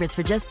your favorites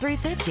for just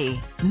 $3.50.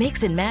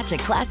 Mix and match a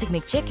classic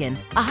McChicken,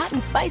 a hot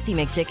and spicy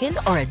McChicken,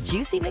 or a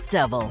juicy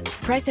McDouble.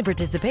 Price and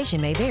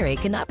participation may vary.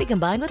 Cannot be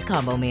combined with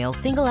combo meal.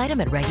 Single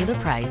item at regular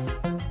price.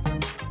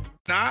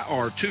 I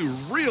are 2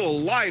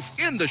 real-life,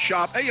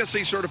 in-the-shop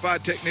ASE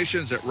certified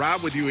technicians that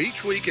ride with you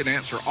each week and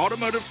answer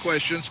automotive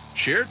questions,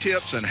 share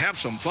tips, and have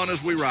some fun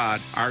as we ride.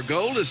 Our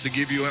goal is to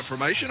give you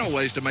information on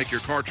ways to make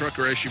your car, truck,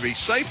 or SUV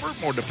safer,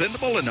 more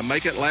dependable, and to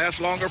make it last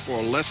longer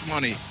for less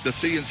money. The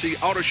CNC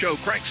Auto Show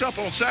cranks up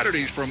on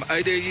Saturdays from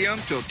 8 a.m.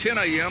 till 10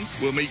 a.m.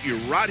 We'll meet you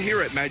right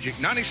here at Magic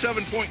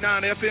 97.9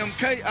 FM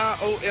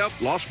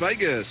KIOF Las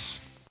Vegas.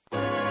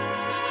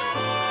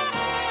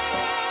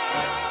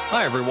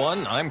 Hi,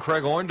 everyone. I'm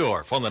Craig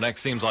Orndorff. On the next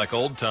Seems Like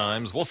Old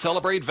Times, we'll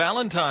celebrate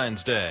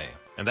Valentine's Day.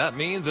 And that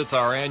means it's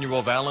our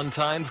annual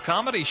Valentine's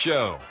comedy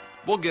show.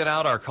 We'll get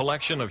out our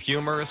collection of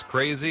humorous,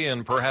 crazy,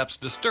 and perhaps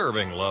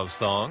disturbing love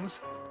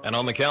songs. And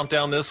on the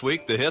countdown this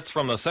week, the hits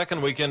from the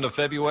second weekend of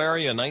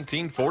February in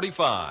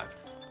 1945.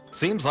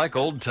 Seems Like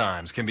Old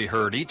Times can be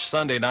heard each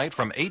Sunday night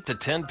from 8 to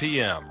 10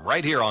 p.m.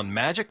 right here on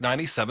Magic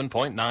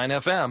 97.9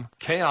 FM,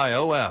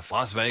 KIOF,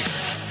 Las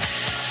Vegas.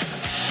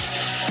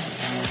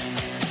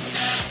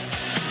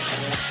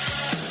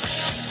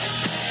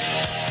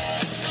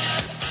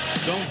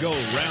 Don't go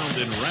round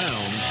and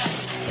round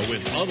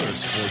with other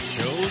sports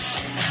shows.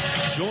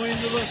 Join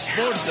the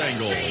Sports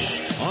Angle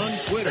on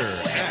Twitter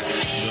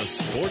 @The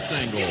Sports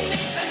Angle.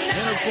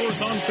 And of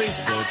course on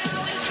Facebook,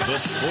 The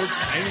Sports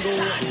Angle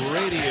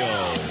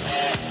Radio.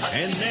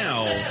 And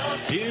now,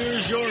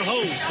 here's your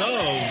host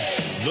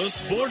of The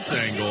Sports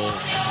Angle,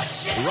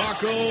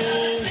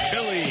 Rocco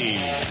Kelly.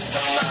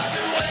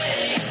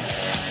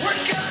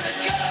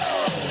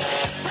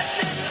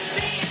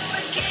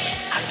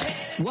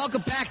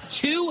 Welcome back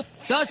to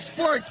The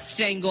Sports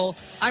Angle.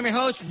 I'm your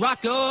host,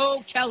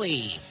 Rocco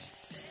Kelly.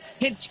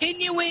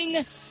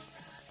 Continuing,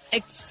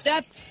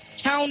 accept,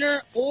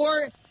 counter,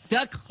 or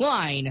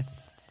decline.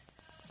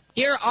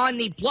 Here on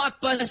the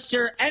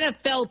blockbuster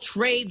NFL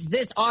trades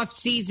this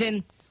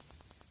offseason,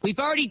 we've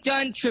already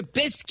done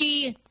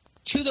Trubisky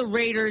to the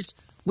Raiders.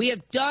 We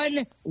have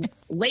done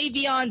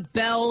Le'Veon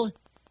Bell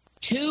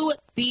to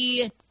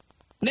the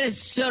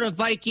Minnesota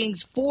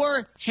Vikings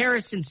for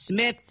Harrison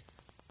Smith.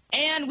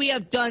 And we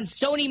have done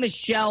Sony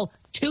Michel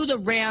to the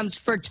Rams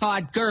for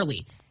Todd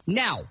Gurley.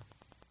 Now,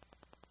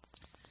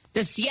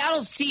 the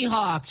Seattle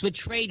Seahawks would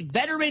trade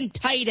veteran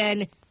tight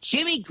end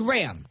Jimmy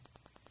Graham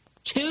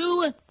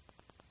to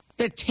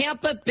the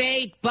Tampa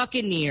Bay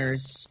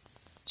Buccaneers.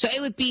 So it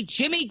would be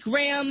Jimmy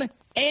Graham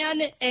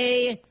and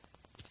a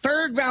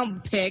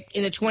third-round pick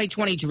in the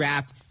 2020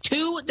 draft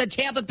to the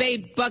Tampa Bay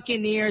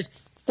Buccaneers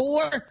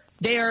for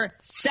their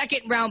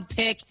second-round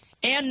pick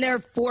and their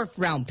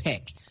fourth-round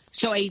pick.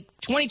 So a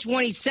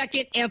 2020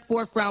 second and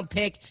fourth round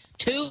pick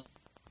to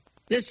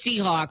the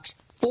Seahawks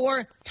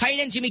for tight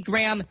end Jimmy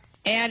Graham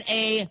and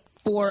a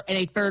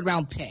third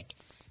round pick.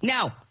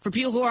 Now, for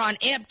people who are on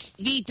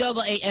AMP.TV,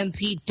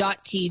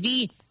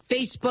 AAMP.TV,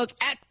 Facebook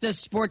at The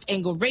Sports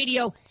Angle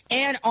Radio,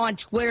 and on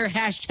Twitter,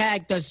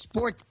 hashtag The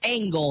Sports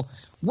Angle,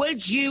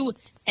 would you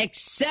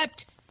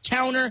accept,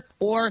 counter,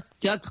 or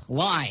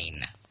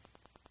decline?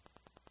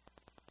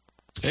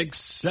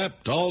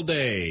 Accept all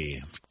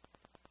day.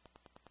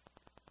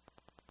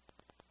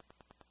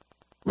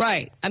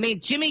 Right. I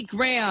mean, Jimmy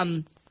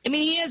Graham I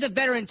mean, he is a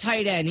veteran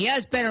tight end. He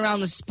has been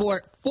around the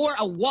sport for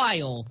a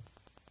while.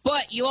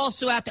 But you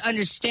also have to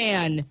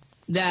understand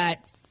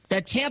that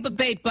the Tampa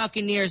Bay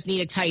Buccaneers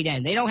need a tight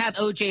end. They don't have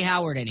O.J.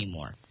 Howard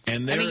anymore.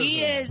 And there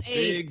is a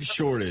big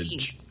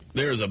shortage.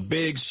 There's a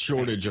big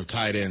shortage of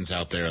tight ends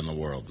out there in the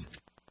world.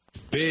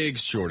 Big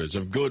shortage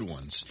of good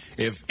ones.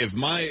 If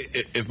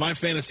my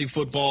fantasy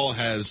football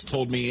has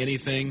told me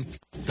anything,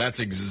 that's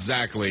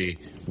exactly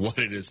what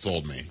it has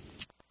told me.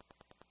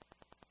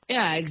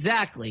 Yeah,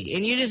 exactly.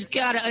 And you just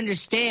got to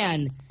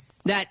understand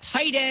that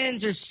tight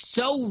ends are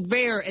so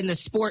rare in the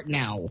sport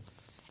now.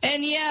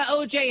 And yeah,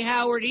 O.J.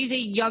 Howard, he's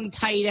a young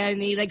tight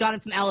end. They got him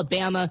from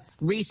Alabama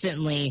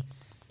recently.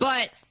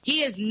 But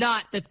he is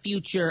not the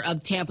future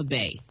of Tampa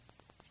Bay.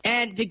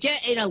 And to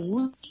get an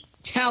elite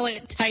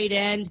talent tight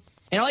end,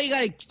 and all you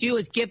got to do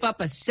is give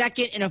up a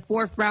second and a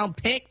fourth-round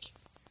pick,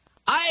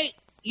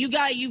 you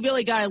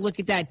really got to look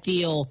at that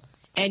deal,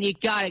 and you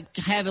got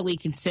to heavily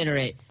consider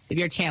it if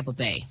you're Tampa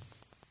Bay.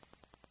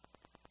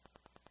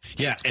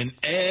 Yeah, and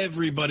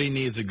everybody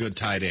needs a good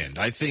tight end.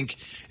 I think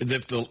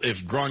if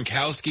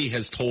Gronkowski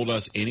has told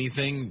us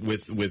anything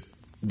with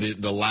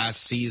the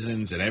last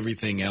seasons and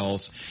everything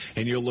else,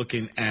 and you're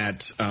looking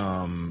at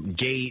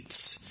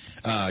Gates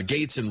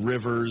and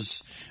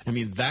Rivers, I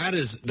mean that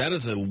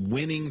is a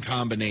winning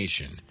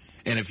combination.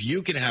 And if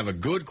you can have a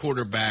good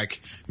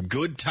quarterback,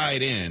 good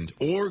tight end,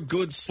 or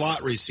good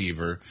slot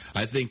receiver,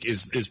 I think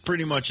is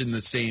pretty much in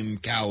the same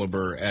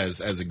caliber as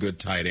a good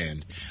tight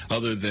end,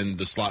 other than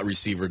the slot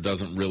receiver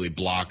doesn't really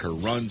block or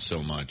run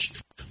so much.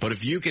 But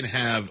if you can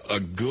have a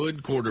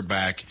good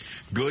quarterback,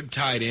 good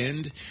tight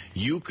end,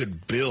 you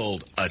could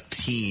build a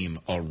team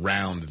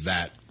around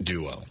that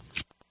duo.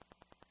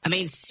 I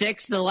mean,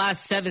 6 of the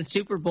last 7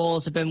 Super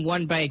Bowls have been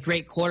won by a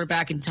great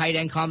quarterback and tight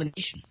end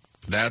combination.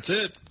 That's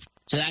it.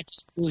 So that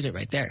just proves it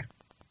right there.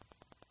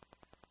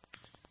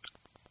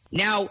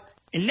 Now,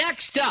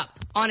 next up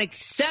on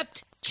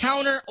Accept,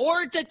 Counter,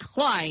 or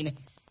Decline,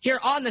 here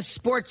on the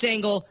Sports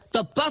Angle,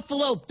 the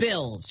Buffalo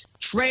Bills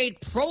trade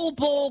Pro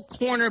Bowl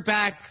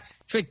cornerback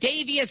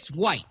Tre'Davious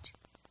White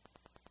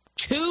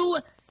to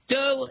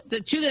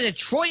the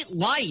Detroit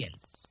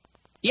Lions.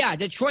 Yeah,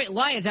 Detroit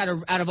Lions out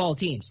of all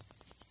teams.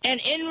 And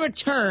in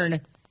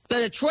return, the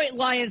Detroit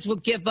Lions will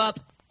give up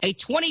a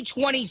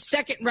 2020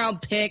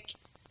 second-round pick,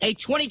 a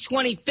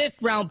 2020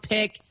 fifth-round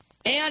pick,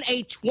 and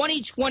a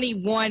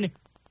 2021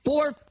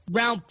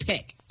 fourth-round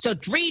pick. So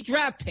 3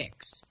 draft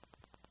picks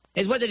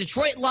is what the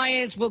Detroit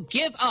Lions will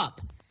give up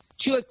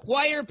to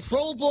acquire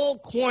Pro Bowl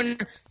corner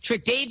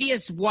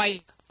Tre'Davious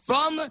White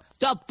from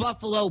the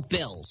Buffalo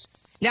Bills.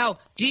 Now,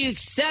 do you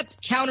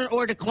accept, counter,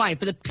 or decline?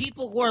 For the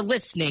people who are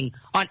listening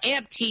on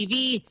AMP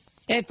TV,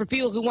 and for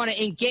people who want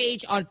to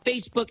engage on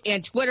Facebook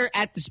and Twitter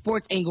at The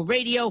Sports Angle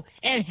Radio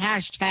and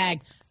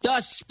hashtag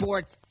The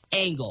Sports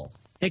Angle.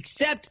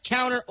 Accept,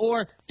 counter,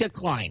 or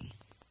decline?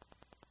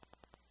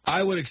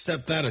 I would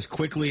accept that as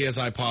quickly as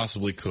I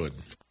possibly could.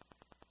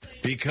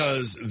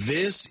 Because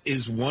this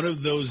is one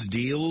of those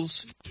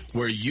deals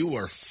where you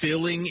are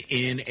filling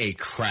in a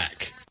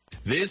crack.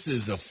 This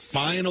is a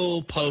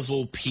final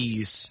puzzle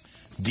piece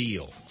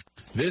deal.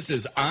 This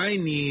is, I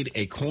need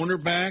a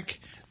cornerback.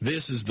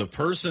 This is the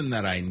person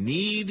that I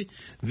need.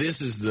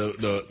 This is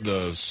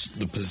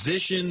the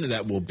position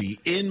that will be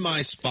in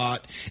my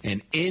spot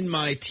and in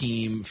my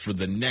team for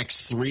the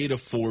next 3 to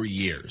 4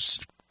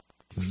 years.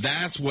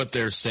 That's what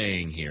they're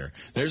saying here.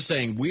 They're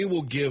saying we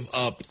will give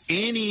up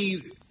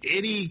any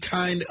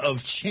kind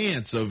of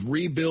chance of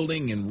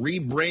rebuilding and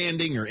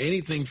rebranding or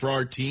anything for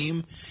our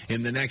team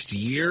in the next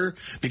year,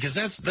 because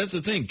that's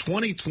the thing.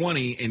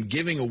 2020 and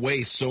giving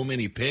away so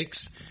many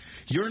picks,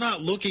 you're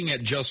not looking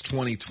at just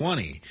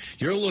 2020.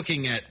 You're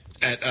looking at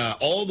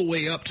all the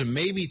way up to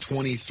maybe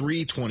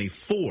 23,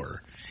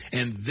 24.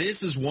 And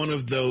this is one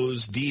of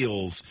those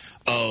deals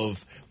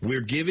of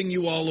we're giving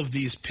you all of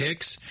these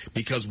picks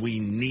because we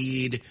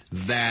need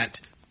that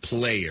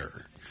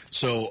player.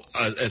 So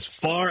as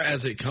far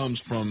as it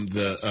comes from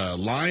the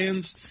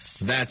Lions,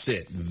 that's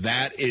it.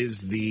 That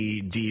is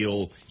the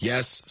deal.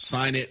 Yes,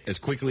 sign it as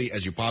quickly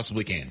as you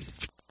possibly can.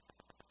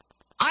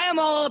 I am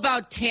all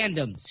about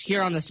tandems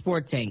here on the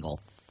Sports Angle.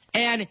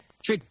 And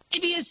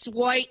Tre'Davious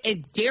White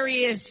and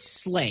Darius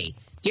Slay.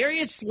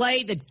 Darius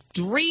Slay, the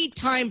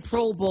 3-time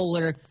Pro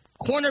Bowler,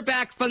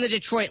 cornerback from the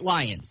Detroit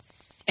Lions.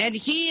 And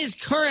he is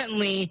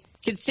currently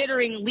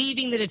considering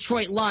leaving the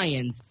Detroit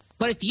Lions.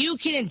 But if you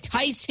can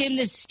entice him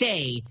to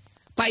stay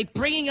by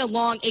bringing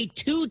along a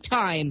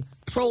 2-time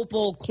Pro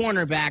Bowl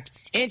cornerback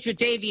in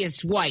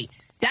Tre'Davious White,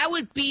 that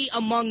would be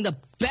among the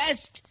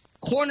best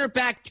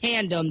cornerback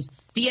tandems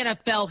the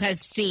NFL has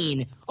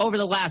seen over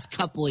the last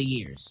couple of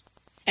years.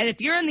 And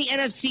if you're in the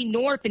NFC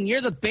North and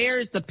you're the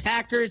Bears, the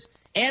Packers,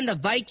 and the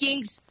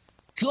Vikings,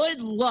 good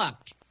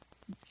luck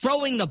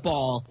throwing the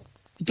ball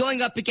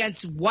going up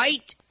against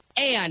White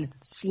and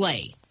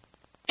Slay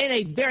in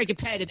a very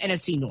competitive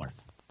NFC North.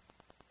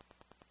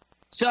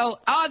 So,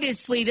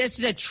 obviously, this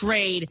is a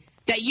trade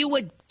that you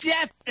would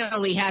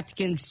definitely have to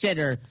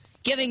consider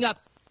giving up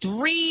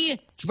 3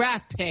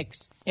 draft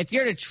picks if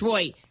you're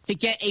Detroit to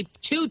get a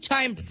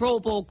 2-time Pro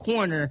Bowl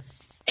corner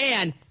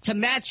and to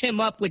match him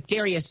up with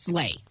Darius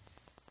Slay.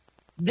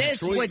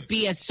 This would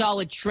be a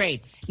solid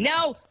trade.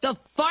 Now, the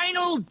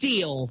final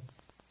deal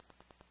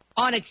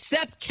on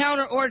accept,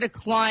 counter, or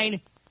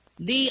decline,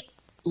 the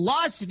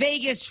Las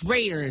Vegas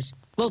Raiders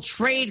will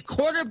trade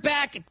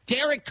quarterback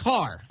Derek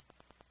Carr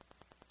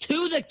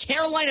to the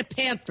Carolina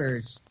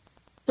Panthers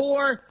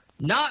for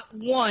not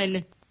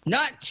 1,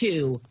 not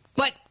 2,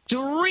 but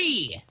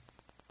 3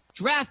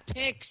 draft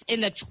picks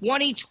in the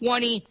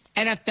 2020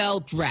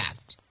 NFL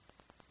Draft.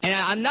 And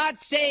I'm not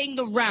saying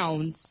the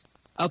rounds,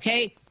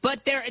 okay,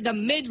 but they're the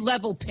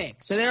mid-level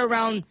picks. So they're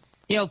around,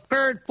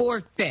 3rd,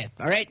 4th, 5th,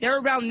 all right? They're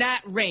around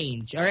that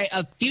range, all right,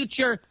 of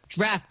future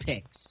draft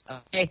picks,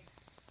 okay?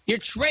 You're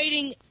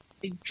trading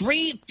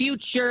 3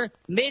 future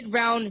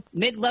mid-round,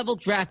 mid-level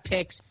draft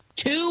picks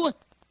to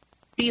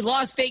the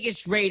Las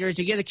Vegas Raiders,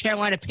 or the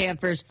Carolina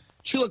Panthers,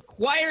 to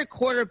acquire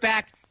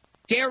quarterback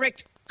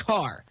Derek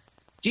Carr.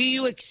 Do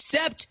you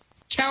accept,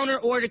 counter,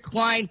 or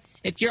decline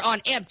if you're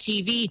on AMP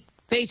TV,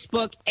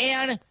 Facebook,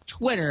 and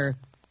Twitter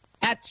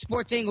at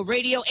Sports Angle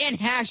Radio and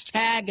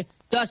hashtag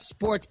the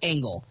Sports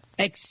Angle?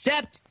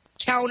 Accept,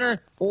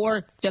 counter,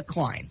 or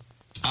decline?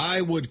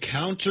 I would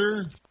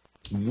counter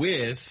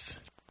with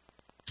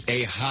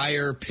a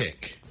higher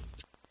pick.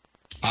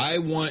 I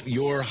want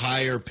your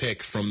higher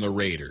pick from the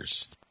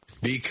Raiders.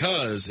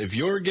 Because if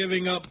you're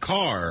giving up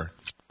Carr,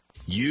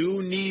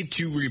 you need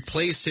to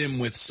replace him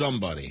with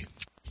somebody.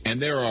 And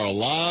there are a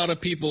lot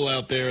of people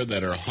out there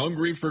that are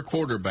hungry for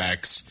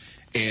quarterbacks.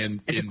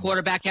 And it's a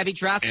quarterback-heavy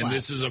draft class. And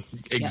this is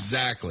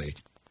exactly.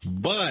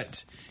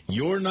 But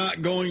you're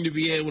not going to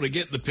be able to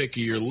get the pick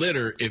of your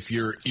litter if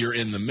you're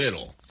in the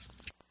middle.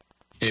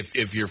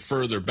 If you're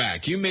further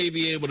back, you may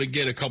be able to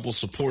get a couple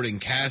supporting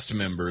cast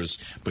members,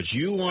 but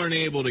you aren't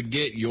able to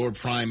get your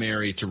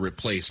primary to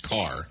replace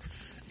Carr.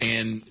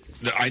 And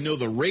I know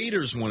the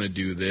Raiders want to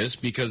do this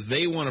because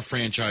they want a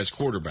franchise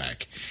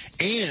quarterback.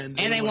 And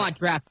they want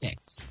draft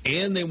picks.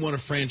 And they want a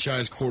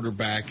franchise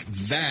quarterback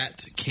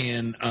that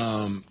can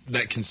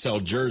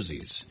sell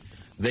jerseys.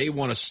 They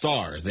want a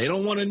star. They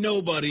don't want a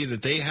nobody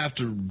that they have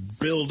to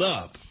build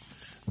up.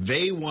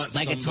 They want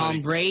like somebody, a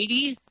Tom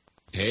Brady?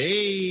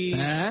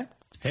 Hey.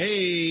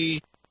 Hey.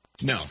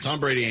 No, Tom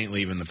Brady ain't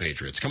leaving the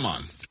Patriots. Come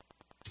on.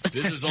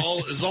 This is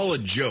all a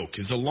joke.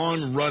 It's a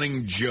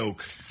long-running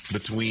joke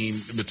between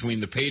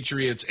the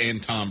Patriots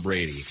and Tom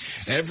Brady.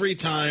 Every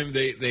time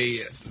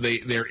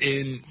they're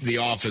in the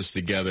office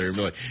together,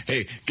 they're like,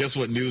 hey, guess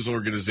what news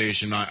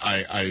organization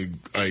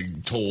I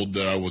told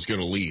that I was going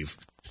to leave?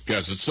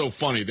 Guys, it's so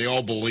funny. They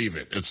all believe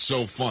it. It's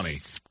so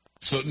funny.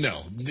 So,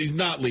 no, he's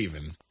not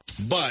leaving.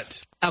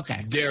 But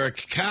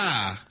Derek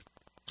Carr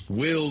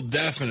will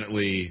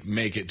definitely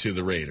make it to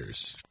the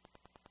Raiders.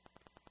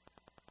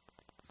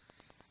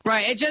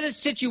 Right. It's just a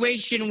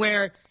situation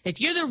where if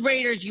you're the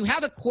Raiders, you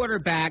have a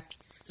quarterback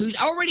who's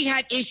already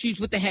had issues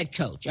with the head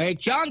coach. All right.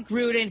 John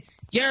Gruden,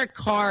 Derek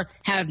Carr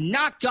have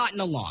not gotten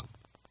along.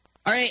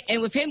 All right.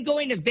 And with him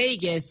going to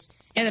Vegas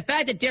and the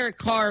fact that Derek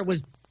Carr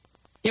was,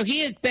 he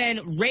has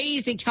been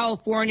raised in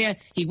California.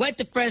 He went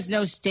to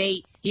Fresno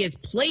State. He has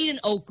played in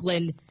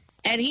Oakland.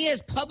 And he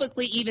has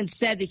publicly even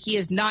said that he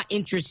is not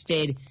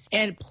interested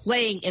in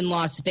playing in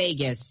Las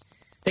Vegas.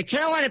 The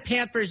Carolina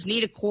Panthers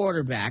need a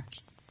quarterback.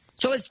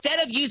 So instead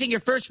of using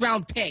your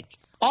first-round pick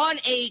on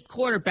a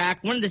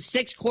quarterback, one of the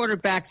 6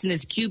 quarterbacks in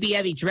this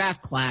QB-heavy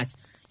draft class,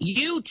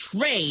 you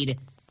trade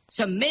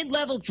some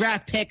mid-level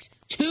draft picks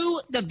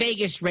to the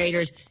Vegas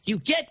Raiders. You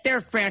get their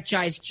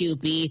franchise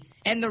QB,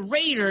 and the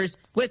Raiders,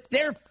 with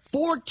their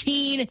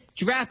 14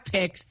 draft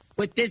picks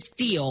with this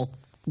deal,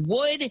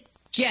 would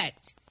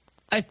get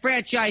a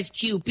franchise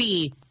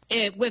QB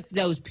with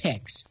those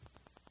picks.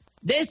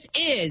 This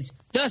is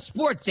The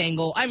Sports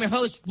Angle. I'm your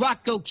host,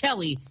 Rocco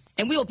Kelly,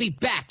 and we will be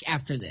back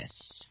after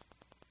this.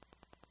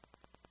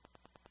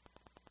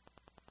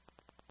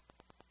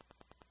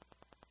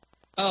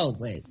 Oh,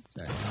 wait.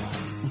 Sorry.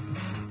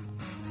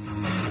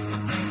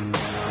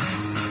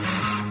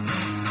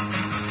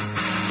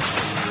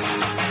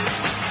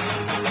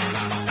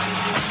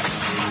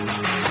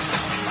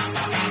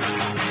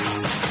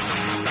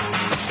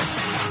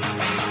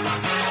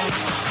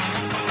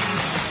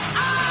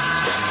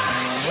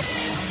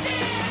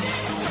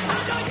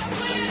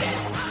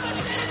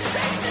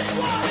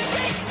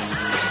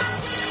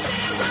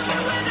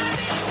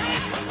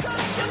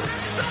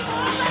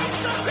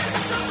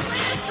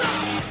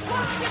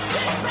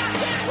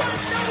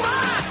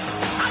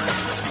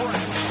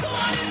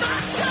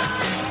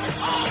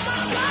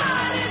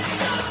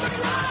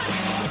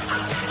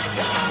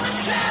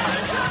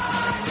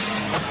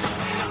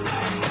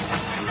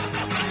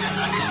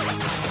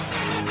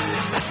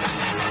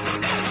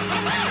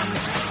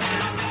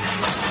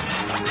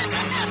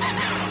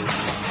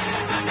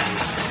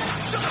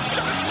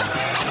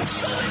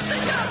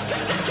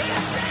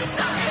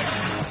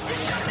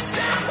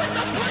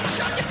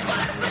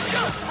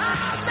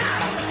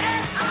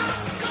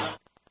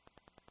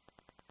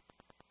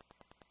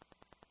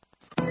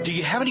 Do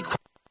you have any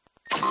questions?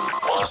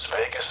 Las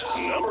Vegas'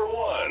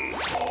 #1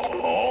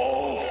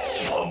 all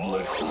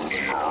public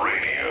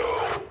radio.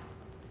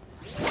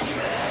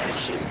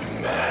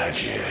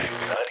 Magic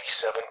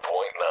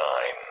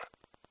 97.9.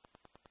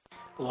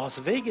 Las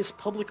Vegas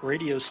public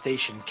radio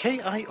station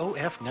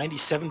KIOF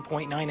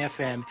 97.9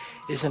 FM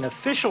is an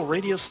official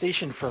radio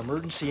station for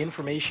emergency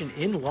information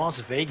in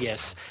Las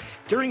Vegas.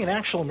 During an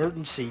actual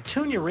emergency,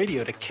 tune your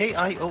radio to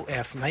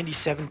KIOF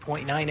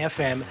 97.9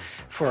 FM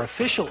for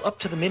official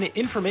up-to-the-minute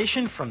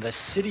information from the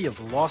city of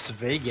Las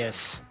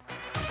Vegas.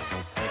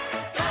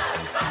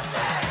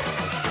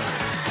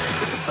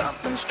 There's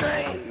something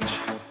strange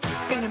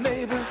in your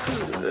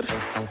neighborhood.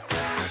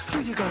 Who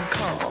you gonna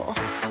call?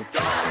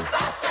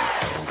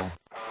 Ghostbusters!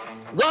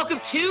 Welcome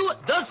to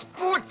The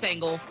Sports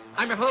Angle.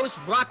 I'm your host,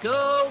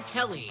 Rocco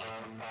Kelly.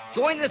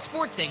 Join The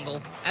Sports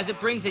Angle as it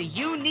brings a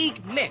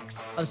unique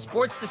mix of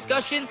sports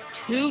discussion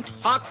to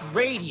talk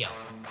radio.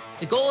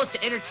 The goal is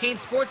to entertain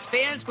sports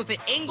fans with an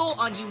angle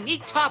on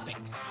unique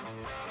topics.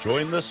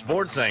 Join the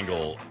Sports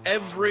Angle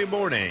every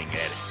morning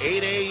at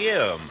 8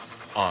 a.m.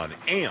 on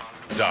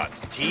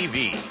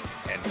AMP.TV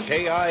and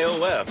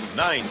KIOF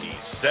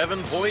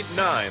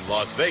 97.9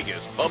 Las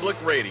Vegas Public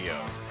Radio.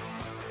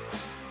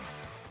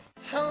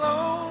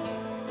 Hello,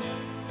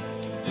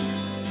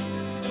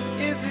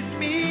 is it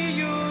me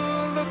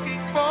you're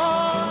looking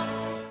for?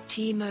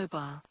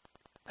 T-Mobile.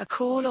 A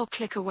call or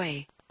click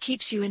away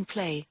keeps you in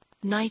play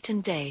night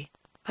and day.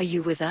 Are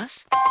you with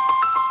us? My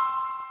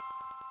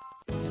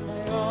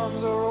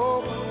arms are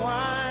open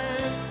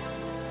wide,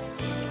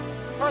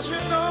 'cause you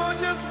know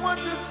just what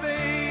to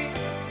say,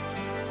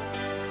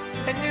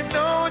 and you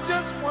know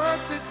just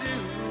what to do.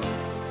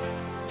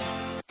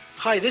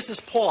 Hi, this is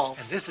Paul.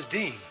 And this is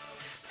Dean.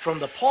 From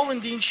the Paul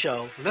and Dean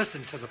Show.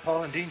 Listen to the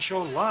Paul and Dean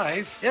Show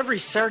live every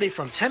Saturday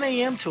from 10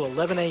 a.m. to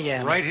 11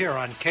 a.m. right here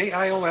on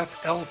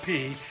KIOF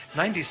LP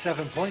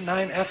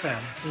 97.9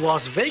 FM.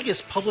 Las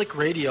Vegas Public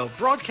Radio,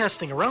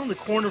 broadcasting around the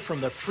corner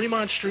from the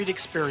Fremont Street In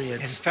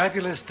Experience.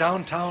 fabulous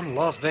downtown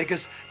Las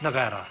Vegas,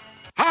 Nevada.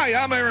 Hi,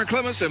 I'm Aaron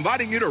Clements,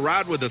 inviting you to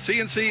ride with the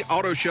CNC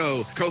Auto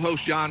Show.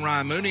 Co-host John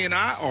Ryan Mooney and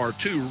I are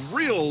two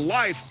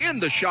real-life,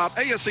 in-the-shop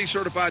ASE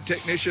certified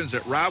technicians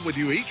that ride with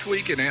you each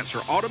week and answer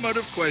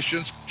automotive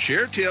questions,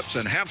 share tips,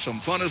 and have some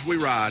fun as we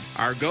ride.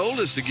 Our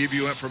goal is to give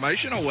you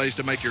information on ways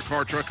to make your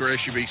car, truck, or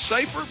SUV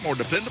safer, more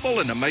dependable,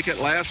 and to make it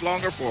last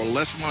longer for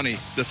less money.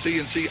 The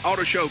CNC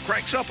Auto Show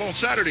cranks up on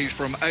Saturdays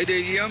from 8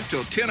 a.m.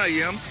 till 10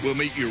 a.m. We'll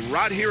meet you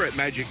right here at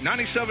Magic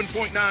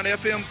 97.9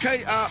 FM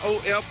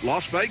KIOF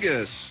Las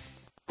Vegas.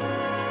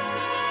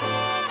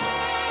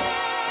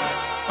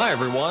 Hi,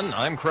 everyone.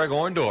 I'm Craig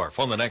Orndorff.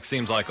 On the next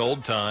Seems Like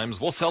Old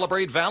Times, we'll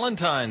celebrate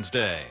Valentine's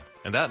Day.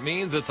 And that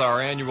means it's our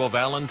annual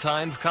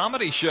Valentine's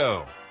comedy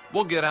show.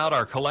 We'll get out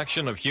our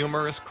collection of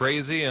humorous,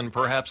 crazy, and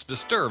perhaps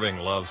disturbing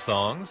love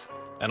songs.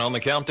 And on the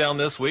countdown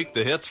this week,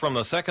 the hits from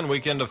the second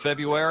weekend of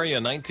February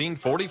in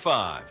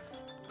 1945.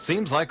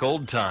 Seems Like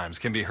Old Times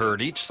can be heard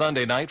each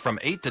Sunday night from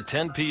 8 to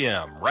 10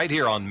 p.m. right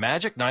here on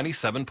Magic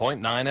 97.9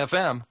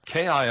 FM,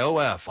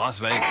 KIOF, Las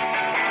Vegas.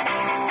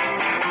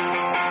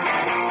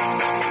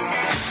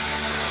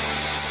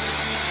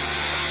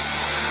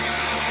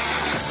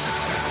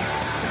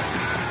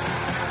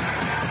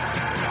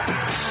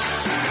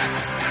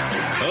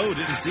 Oh,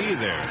 didn't see you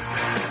there.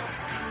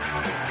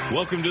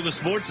 Welcome to the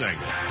Sports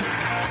Angle.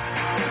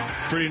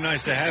 Pretty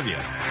nice to have you.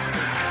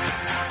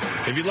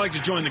 If you'd like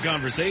to join the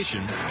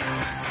conversation,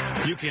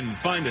 you can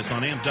find us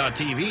on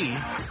amp.tv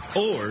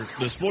or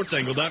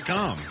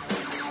thesportsangle.com.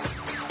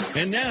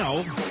 And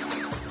now,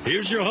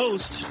 here's your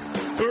host,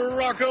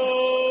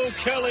 Rocco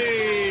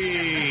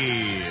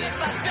Kelly.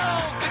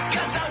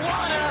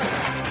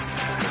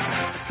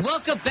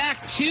 Welcome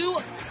back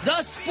to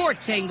The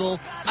Sports Angle.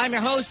 I'm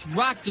your host,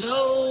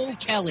 Rocco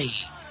Kelly.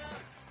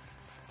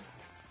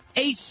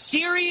 A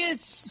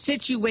serious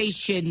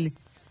situation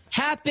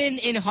happened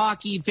in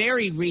hockey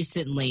very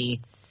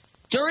recently.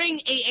 During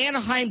a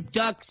Anaheim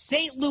Ducks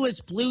St. Louis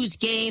Blues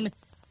game,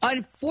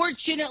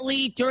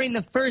 unfortunately, during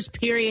the first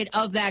period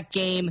of that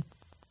game,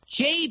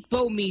 Jay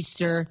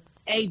Bouwmeester,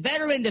 a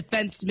veteran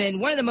defenseman,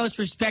 one of the most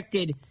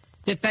respected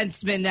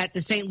defensemen that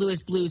the St.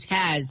 Louis Blues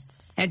has,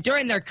 and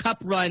during their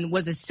cup run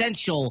was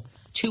essential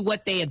to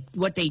what they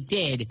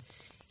did,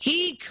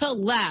 he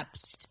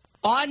collapsed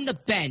on the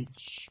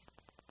bench.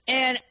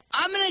 And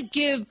I'm going to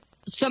give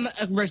some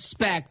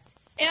respect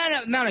and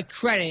an amount of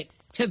credit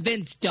to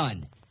Vince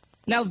Dunn.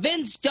 Now,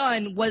 Vince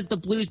Dunn was the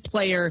Blues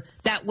player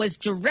that was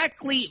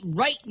directly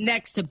right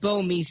next to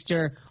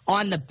Bouwmeester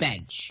on the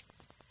bench.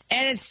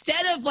 And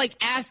instead of,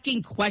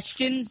 asking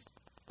questions,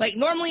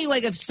 normally,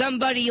 if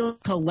somebody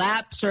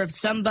collapses or if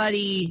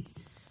somebody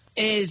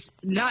is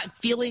not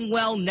feeling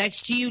well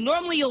next to you,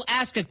 normally you'll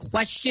ask a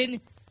question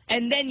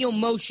and then you'll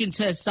motion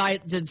to the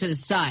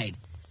side.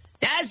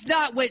 That's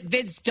not what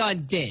Vince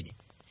Dunn did.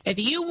 If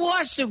you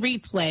watch the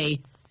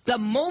replay, the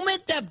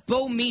moment that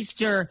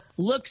Bouwmeester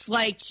looks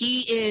like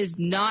he is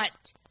not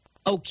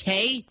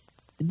okay,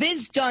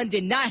 Vince Dunn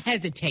did not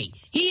hesitate.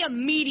 He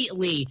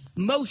immediately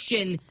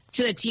motioned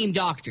to the team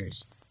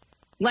doctors.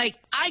 Like,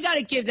 I got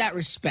to give that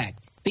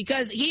respect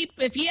because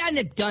if he hadn't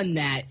have done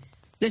that,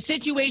 the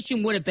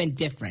situation would have been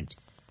different.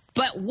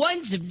 But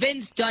once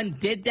Vince Dunn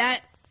did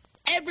that,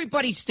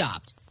 everybody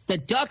stopped. The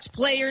Ducks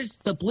players,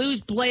 the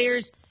Blues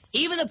players,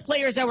 even the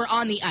players that were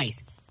on the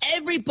ice.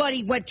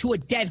 Everybody went to a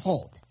dead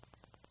halt.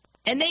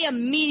 And they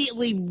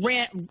immediately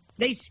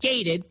they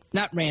skated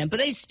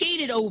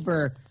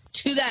over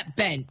to that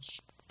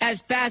bench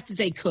as fast as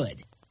they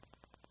could.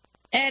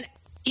 And,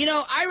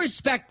 I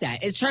respect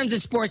that in terms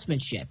of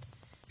sportsmanship.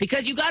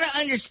 Because you got to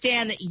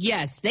understand that,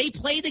 yes, they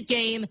play the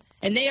game,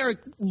 and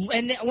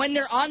when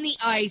they're on the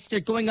ice, they're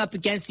going up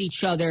against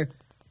each other.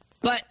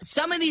 But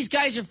some of these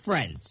guys are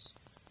friends.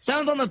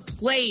 Some of them have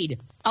played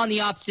on the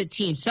opposite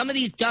team. Some of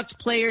these Ducks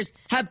players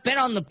have been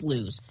on the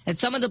Blues, and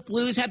some of the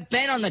Blues have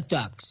been on the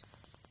Ducks.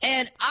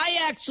 And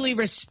I actually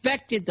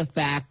respected the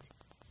fact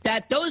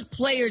that those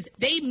players,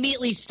 they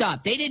immediately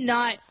stopped. They did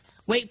not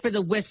wait for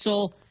the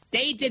whistle.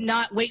 They did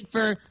not wait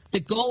for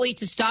the goalie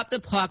to stop the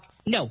puck.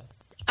 No.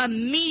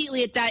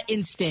 Immediately at that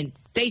instant,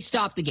 they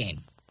stopped the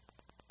game.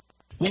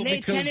 And they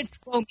attended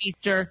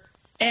Flowmeester.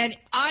 And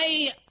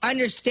I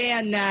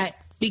understand that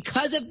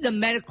because of the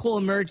medical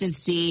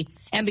emergency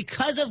and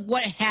because of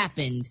what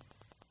happened,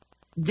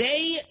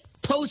 they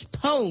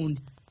postponed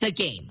the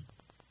game.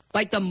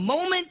 Like the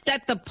moment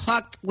that the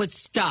puck was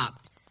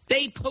stopped,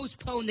 they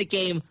postponed the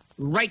game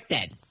right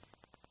then.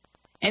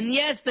 And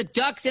yes, the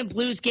Ducks and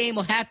Blues game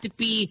will have to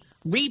be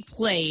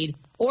replayed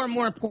or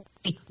more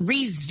importantly,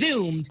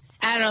 resumed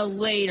at a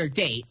later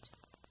date.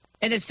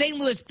 And the St.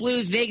 Louis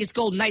Blues Vegas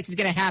Golden Knights is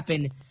going to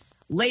happen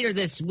later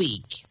this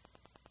week.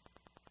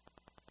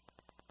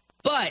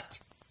 But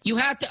you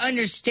have to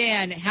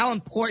understand how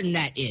important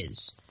that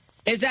is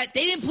that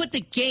they didn't put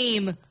the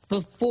game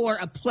before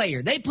a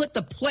player. They put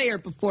the player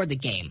before the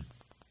game.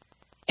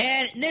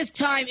 And this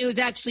time it was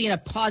actually in a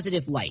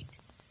positive light.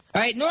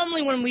 All right,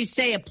 normally when we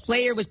say a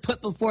player was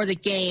put before the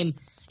game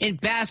in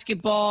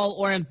basketball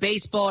or in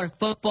baseball or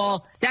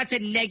football, that's a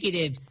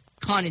negative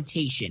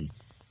connotation.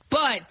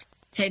 But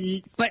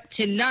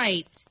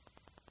tonight,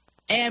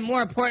 and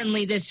more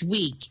importantly this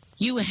week,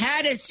 you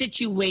had a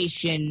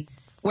situation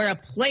where a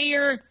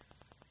player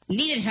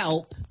needed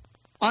help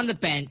on the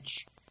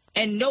bench,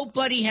 and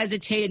nobody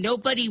hesitated,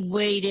 nobody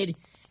waited,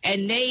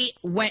 and they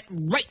went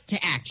right to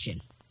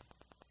action.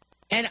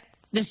 And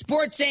the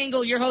Sports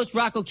Angle, your host,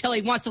 Rocco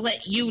Kelly, wants to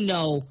let you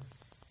know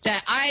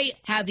that I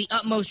have the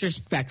utmost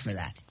respect for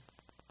that.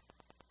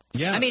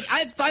 Yeah. I mean,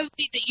 I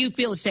believe that you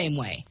feel the same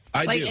way.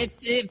 I do.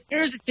 If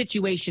there's a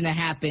situation that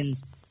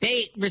happens,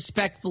 they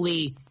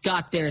respectfully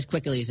got there as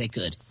quickly as they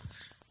could.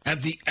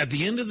 At the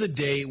end of the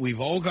day, we've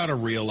all got to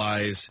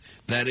realize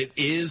that it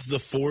is the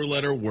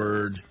four-letter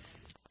word,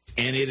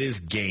 and it is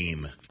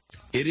game.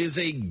 It is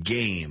a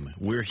game.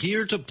 We're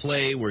here to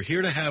play. We're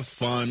here to have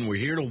fun. We're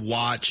here to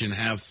watch and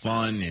have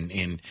fun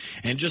and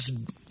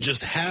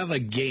just have a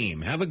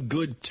game. Have a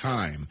good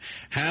time.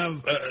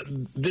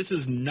 This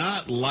is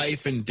not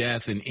life and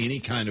death in any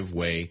kind of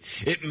way.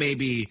 It may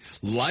be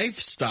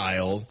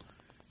lifestyle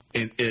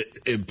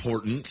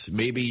important.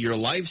 Maybe your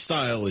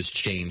lifestyle has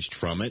changed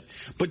from it,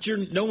 but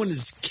no one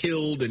is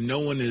killed and no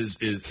one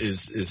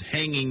is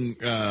hanging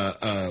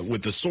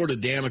with the sword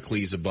of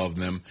Damocles above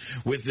them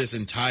with this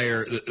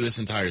entire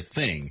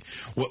thing.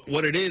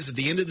 What it is at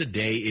the end of the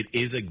day, it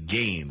is a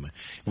game.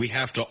 We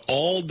have to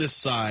all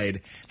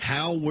decide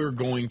how we're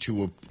going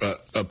to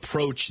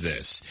approach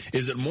this.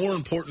 Is it more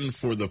important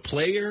for the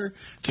player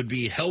to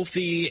be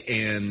healthy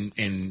and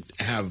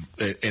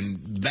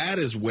that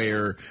is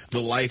where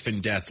the life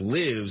and death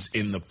lives,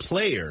 in the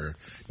player,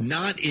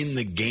 not in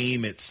the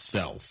game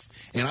itself.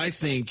 And I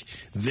think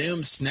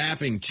them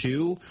snapping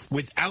to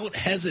without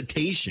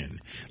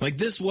hesitation. Like,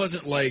 this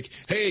wasn't like,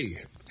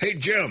 hey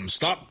Jim,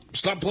 stop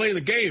playing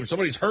the game.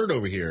 Somebody's hurt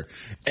over here.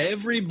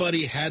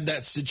 Everybody had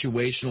that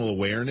situational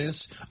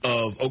awareness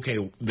of,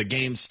 okay, the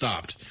game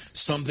stopped.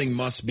 Something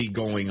must be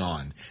going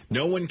on.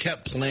 No one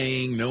kept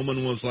playing. No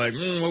one was like,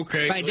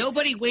 okay. Right,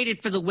 nobody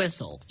waited for the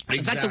whistle. Exactly.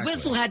 In fact, the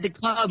whistle had to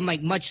come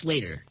much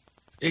later.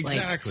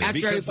 Exactly,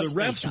 because the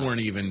refs weren't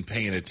even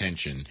paying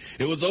attention.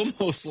 It was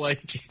almost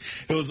like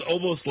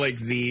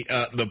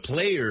the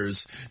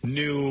players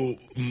knew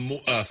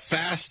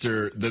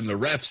faster than the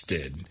refs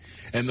did,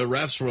 and the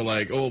refs were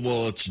like, "Oh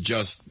well, it's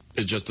just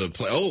a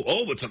play.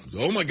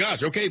 Oh my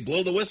gosh, okay,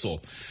 blow the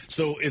whistle."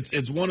 So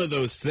it's one of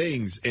those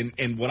things,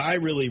 and what I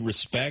really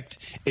respect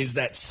is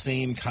that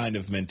same kind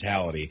of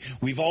mentality.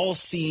 We've all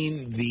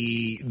seen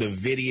the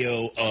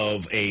video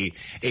of a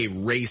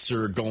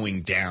racer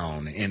going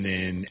down, and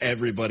then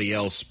everybody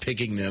else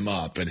picking them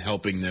up and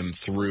helping them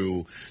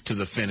through to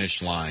the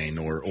finish line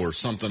or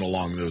something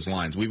along those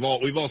lines. We've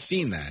all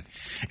seen that,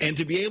 and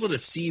to be able to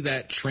see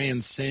that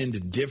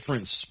transcend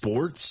different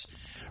sports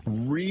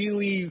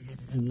really,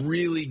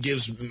 really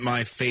gives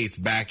my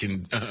faith back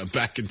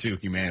into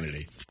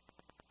humanity.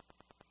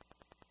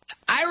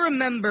 I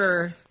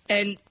remember,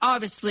 and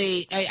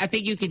obviously, I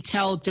think you can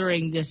tell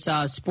during this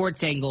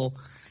Sports Angle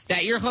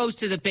that your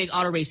host is a big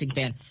auto racing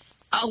fan.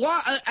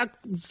 A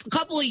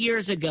couple of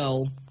years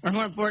ago, or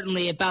more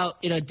importantly, about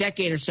a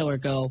decade or so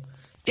ago,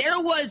 there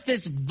was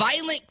this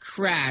violent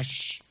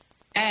crash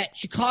at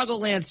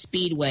Chicagoland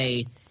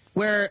Speedway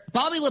where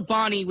Bobby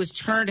Labonte was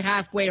turned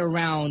halfway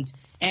around,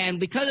 and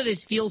because of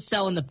his fuel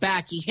cell in the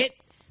back, he hit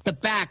the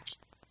back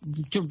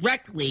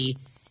directly,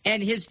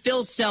 and his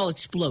fuel cell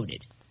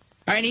exploded.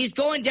 All right, and he's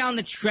going down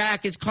the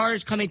track. His car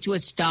is coming to a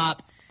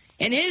stop,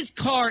 and his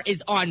car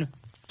is on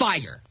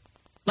fire,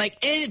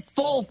 like in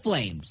full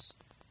flames.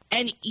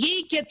 And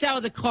he gets out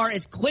of the car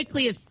as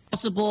quickly as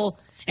possible,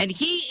 and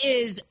he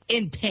is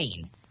in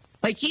pain.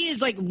 Like, he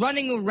is, like,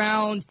 running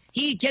around.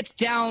 He gets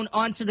down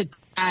onto the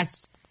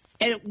grass.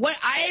 And what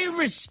I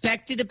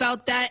respected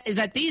about that is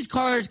that these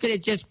cars could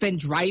have just been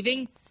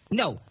driving.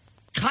 No.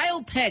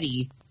 Kyle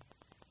Petty,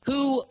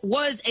 who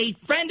was a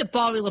friend of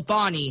Bobby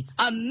Labonte,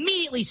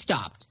 immediately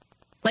stopped.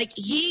 Like,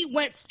 he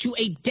went to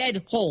a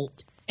dead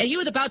halt, and he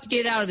was about to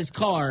get out of his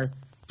car,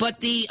 but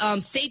the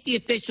safety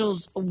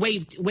officials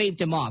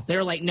waved him off. They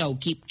were like, no,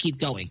 keep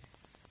going.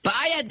 But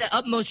I had the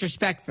utmost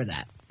respect for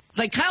that. It's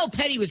like Kyle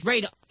Petty was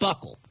ready to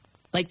buckle,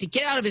 like to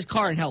get out of his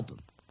car and help him.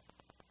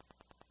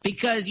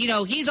 Because, you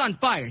know, he's on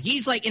fire.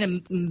 He's, like, in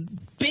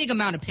a big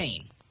amount of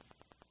pain.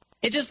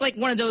 It's just like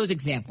one of those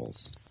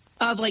examples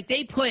of, like,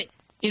 they put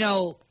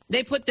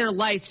their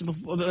lives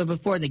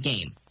before the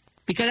game.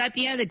 Because at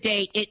the end of the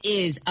day, it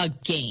is a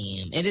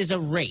game. It is a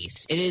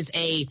race. It is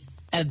a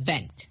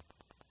event.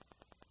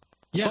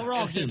 Yeah, but we're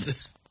all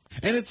humans.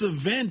 And it's an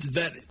event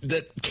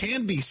that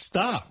can be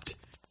stopped.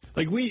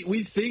 Like, we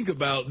think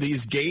about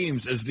these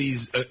games as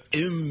these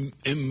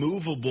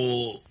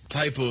immovable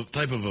type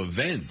of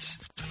events.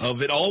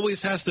 Of it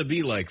always has to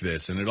be like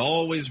this, and it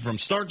always, from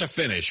start to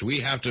finish, we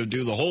have to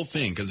do the whole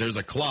thing because there's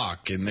a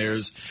clock and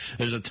there's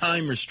a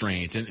time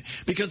restraint, and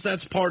because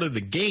that's part of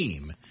the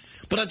game.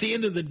 But at the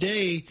end of the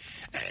day,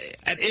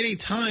 at any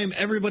time,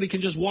 everybody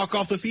can just walk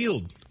off the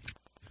field.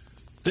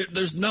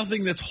 There's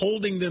nothing that's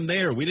holding them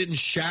there. We didn't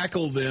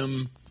shackle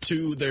them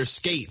to their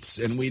skates,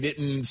 and we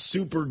didn't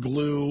super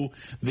glue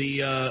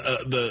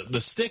the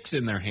sticks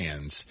in their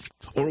hands,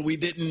 or we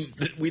didn't.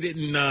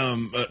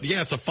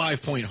 Yeah, it's a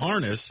 5-point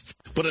harness,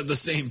 but at the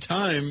same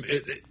time,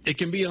 it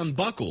can be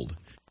unbuckled.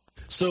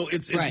 So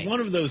it's right.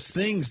 One of those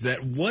things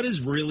that what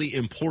is really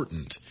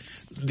important,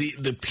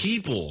 the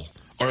people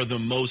are the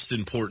most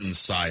important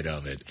side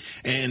of it.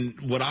 And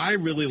what I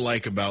really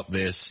like about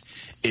this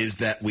is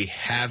that we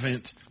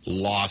haven't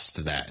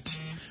lost that,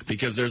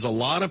 because there's a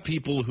lot of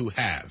people who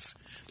have.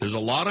 There's a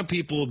lot of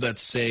people that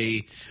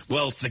say,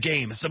 well, it's the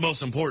game. It's the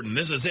most important.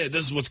 This is it.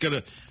 This is what's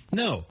going to.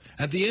 No.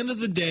 At the end of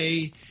the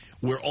day,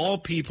 we're all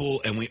people,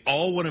 and we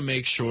all want to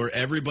make sure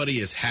everybody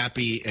is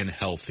happy and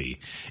healthy.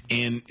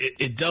 And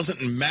it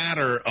doesn't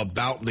matter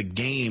about the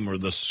game or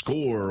the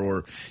score.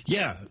 Or,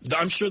 yeah,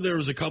 I'm sure there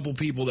was a couple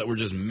people that were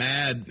just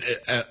mad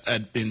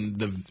in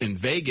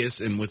Vegas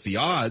and with the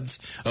odds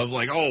of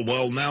like, oh,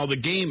 well, now the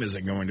game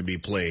isn't going to be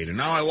played, and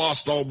now I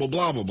lost all blah,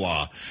 blah, blah,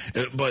 blah.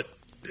 But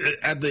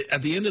at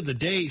the end of the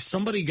day,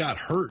 somebody got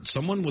hurt.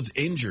 Someone was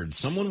injured.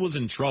 Someone was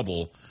in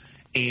trouble.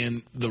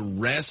 And the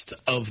rest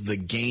of the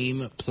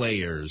game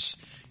players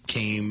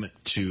came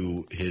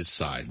to his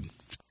side.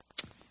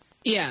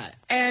 Yeah,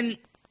 and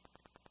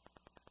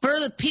for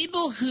the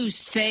people who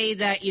say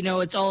that, you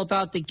know, it's all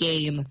about the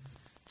game,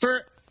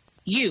 for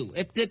you,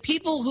 if the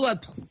people who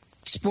have played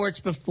sports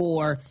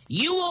before,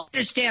 you will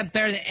understand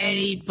better than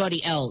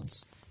anybody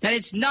else that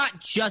it's not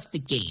just a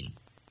game.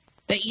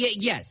 That,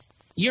 yes,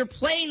 you're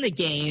playing the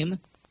game,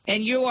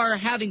 and you are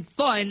having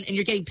fun, and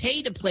you're getting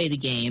paid to play the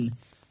game,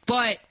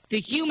 but the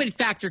human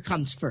factor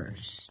comes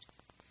first.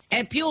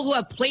 And people who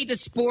have played the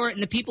sport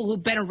and the people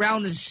who've been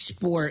around the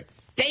sport,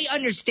 they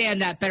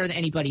understand that better than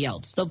anybody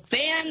else. The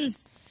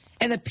fans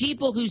and the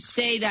people who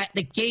say that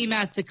the game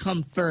has to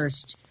come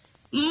first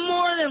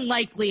more than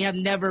likely have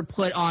never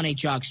put on a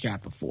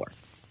jockstrap before.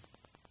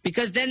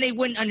 Because then they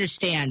wouldn't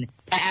understand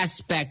that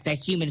aspect,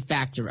 that human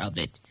factor of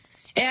it.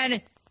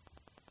 And,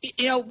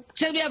 you know,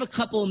 since we have a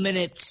couple of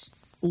minutes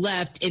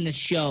left in the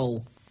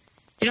show,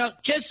 you know,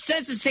 just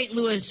since the St.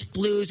 Louis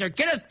Blues are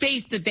going to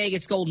face the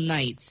Vegas Golden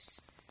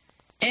Knights,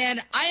 and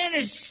I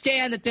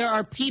understand that there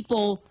are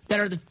people that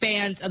are the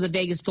fans of the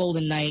Vegas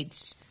Golden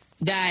Knights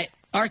that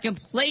are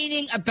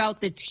complaining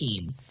about the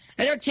team.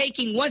 And they're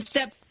taking one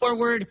step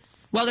forward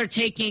while they're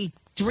taking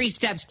 3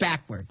 steps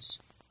backwards.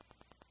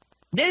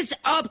 This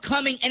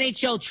upcoming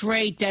NHL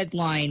trade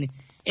deadline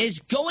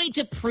is going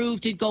to prove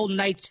to Golden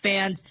Knights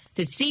fans,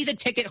 to see the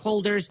ticket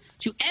holders,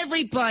 to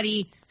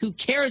everybody who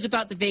cares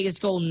about the Vegas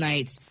Golden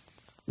Knights,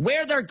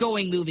 where they're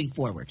going moving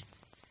forward.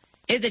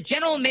 Is the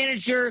general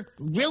manager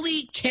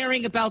really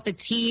caring about the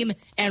team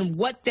and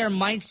what their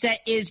mindset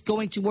is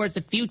going towards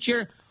the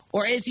future,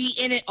 or is he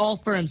in it all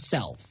for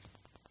himself?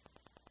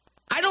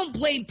 I don't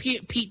blame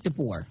Pete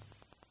DeBoer.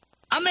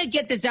 I'm going to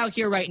get this out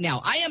here right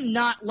now. I am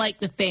not like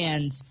the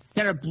fans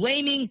that are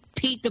blaming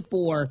Pete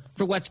DeBoer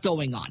for what's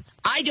going on.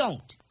 I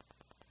don't.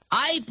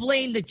 I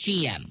blame the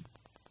GM.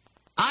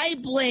 I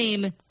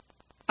blame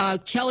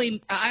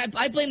Kelly.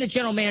 I blame the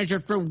general manager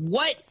for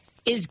what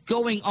is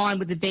going on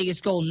with the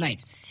Vegas Golden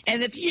Knights.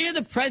 And if you're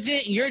the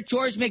president and you're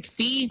George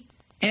McPhee,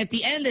 and at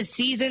the end of the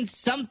season,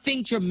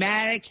 something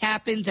dramatic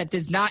happens that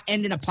does not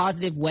end in a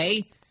positive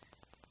way,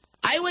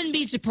 I wouldn't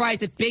be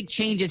surprised if big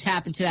changes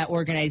happen to that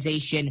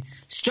organization,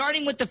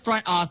 starting with the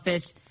front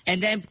office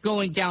and then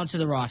going down to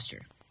the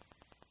roster.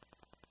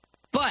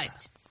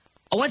 But,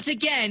 once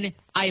again,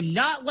 I am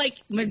not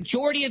like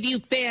majority of you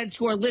fans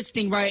who are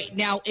listening right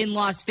now in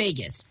Las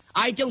Vegas.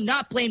 I do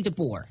not blame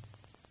DeBoer.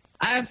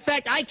 In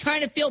fact, I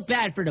kind of feel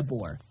bad for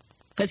DeBoer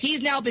because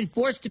he's now been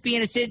forced to be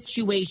in a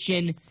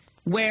situation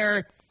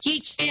where he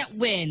can't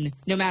win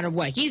no matter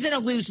what. He's in a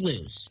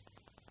lose-lose.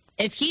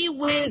 If he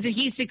wins and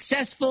he's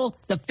successful,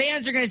 the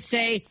fans are going to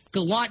say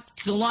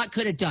Gallant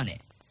could have done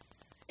it.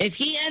 If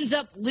he ends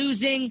up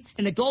losing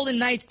and the Golden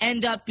Knights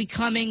end up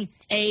becoming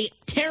a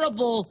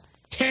terrible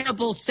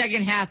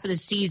second half of the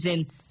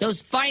season,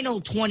 those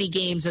final 20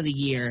 games of the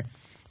year,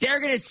 they're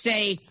going to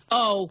say,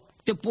 oh,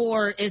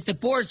 it's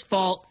DeBoer's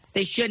fault.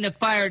 They shouldn't have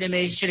fired him.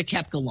 They should have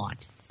kept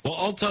Gallant. Well,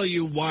 I'll tell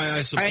you why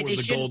I support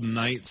the Golden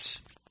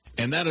Knights,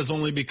 and that is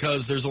only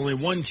because there's only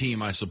one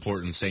team I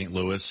support in St.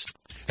 Louis,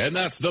 and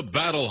that's the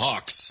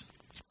Battlehawks.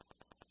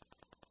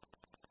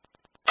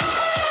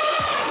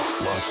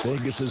 Las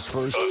Vegas's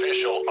first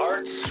official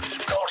arts,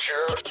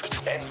 culture,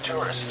 and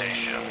tourist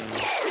station.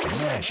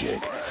 Magic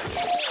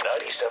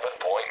 97.9.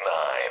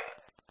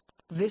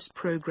 This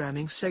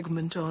programming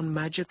segment on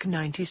Magic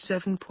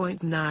 97.9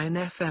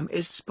 FM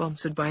is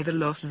sponsored by the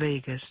Las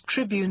Vegas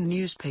Tribune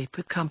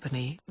Newspaper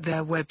Company.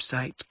 Their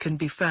website can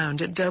be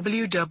found at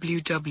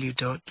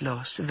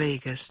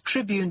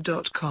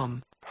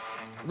www.lasvegastribune.com.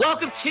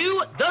 Welcome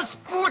to The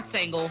Sports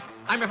Angle.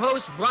 I'm your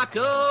host,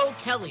 Rocco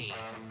Kelly.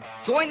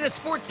 Join The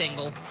Sports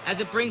Angle as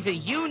it brings a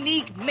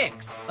unique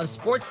mix of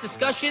sports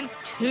discussion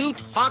to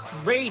talk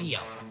radio.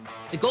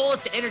 The goal is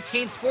to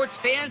entertain sports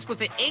fans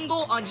with an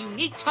angle on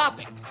unique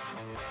topics.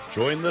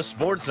 Join the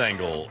Sports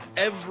Angle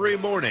every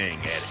morning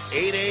at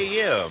 8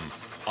 a.m.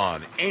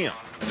 on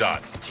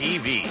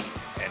AMP.TV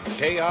and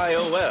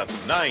KIOF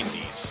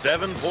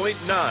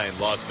 97.9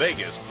 Las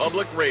Vegas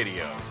Public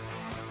Radio.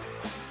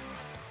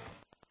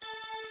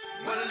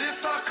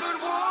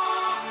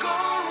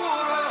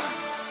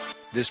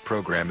 This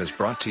program is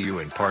brought to you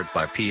in part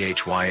by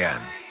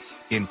PHYN,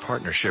 in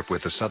partnership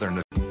with the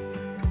Southern...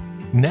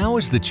 Now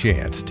is the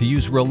chance to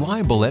use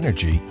reliable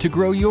energy to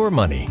grow your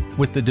money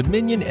with the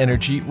Dominion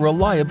Energy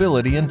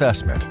Reliability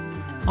Investment.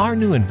 Our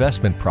new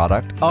investment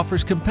product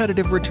offers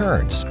competitive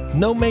returns,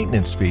 no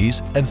maintenance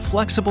fees, and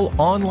flexible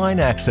online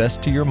access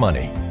to your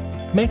money.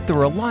 Make the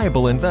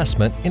reliable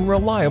investment in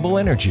reliable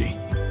energy.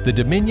 The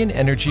Dominion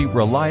Energy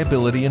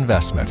Reliability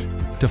Investment.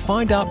 To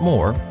find out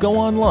more, go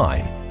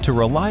online to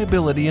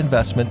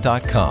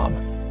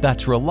reliabilityinvestment.com.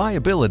 That's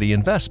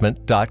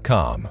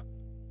reliabilityinvestment.com.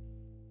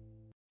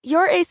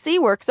 Your AC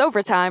works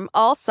overtime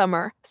all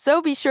summer,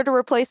 so be sure to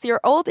replace your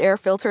old air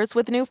filters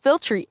with new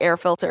Filtry air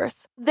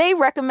filters. They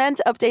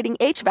recommend updating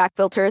HVAC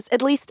filters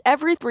at least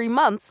every 3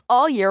 months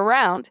all year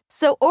round.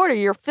 So order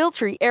your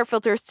Filtry air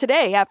filters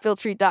today at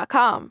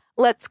Filtry.com.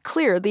 Let's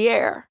clear the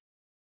air.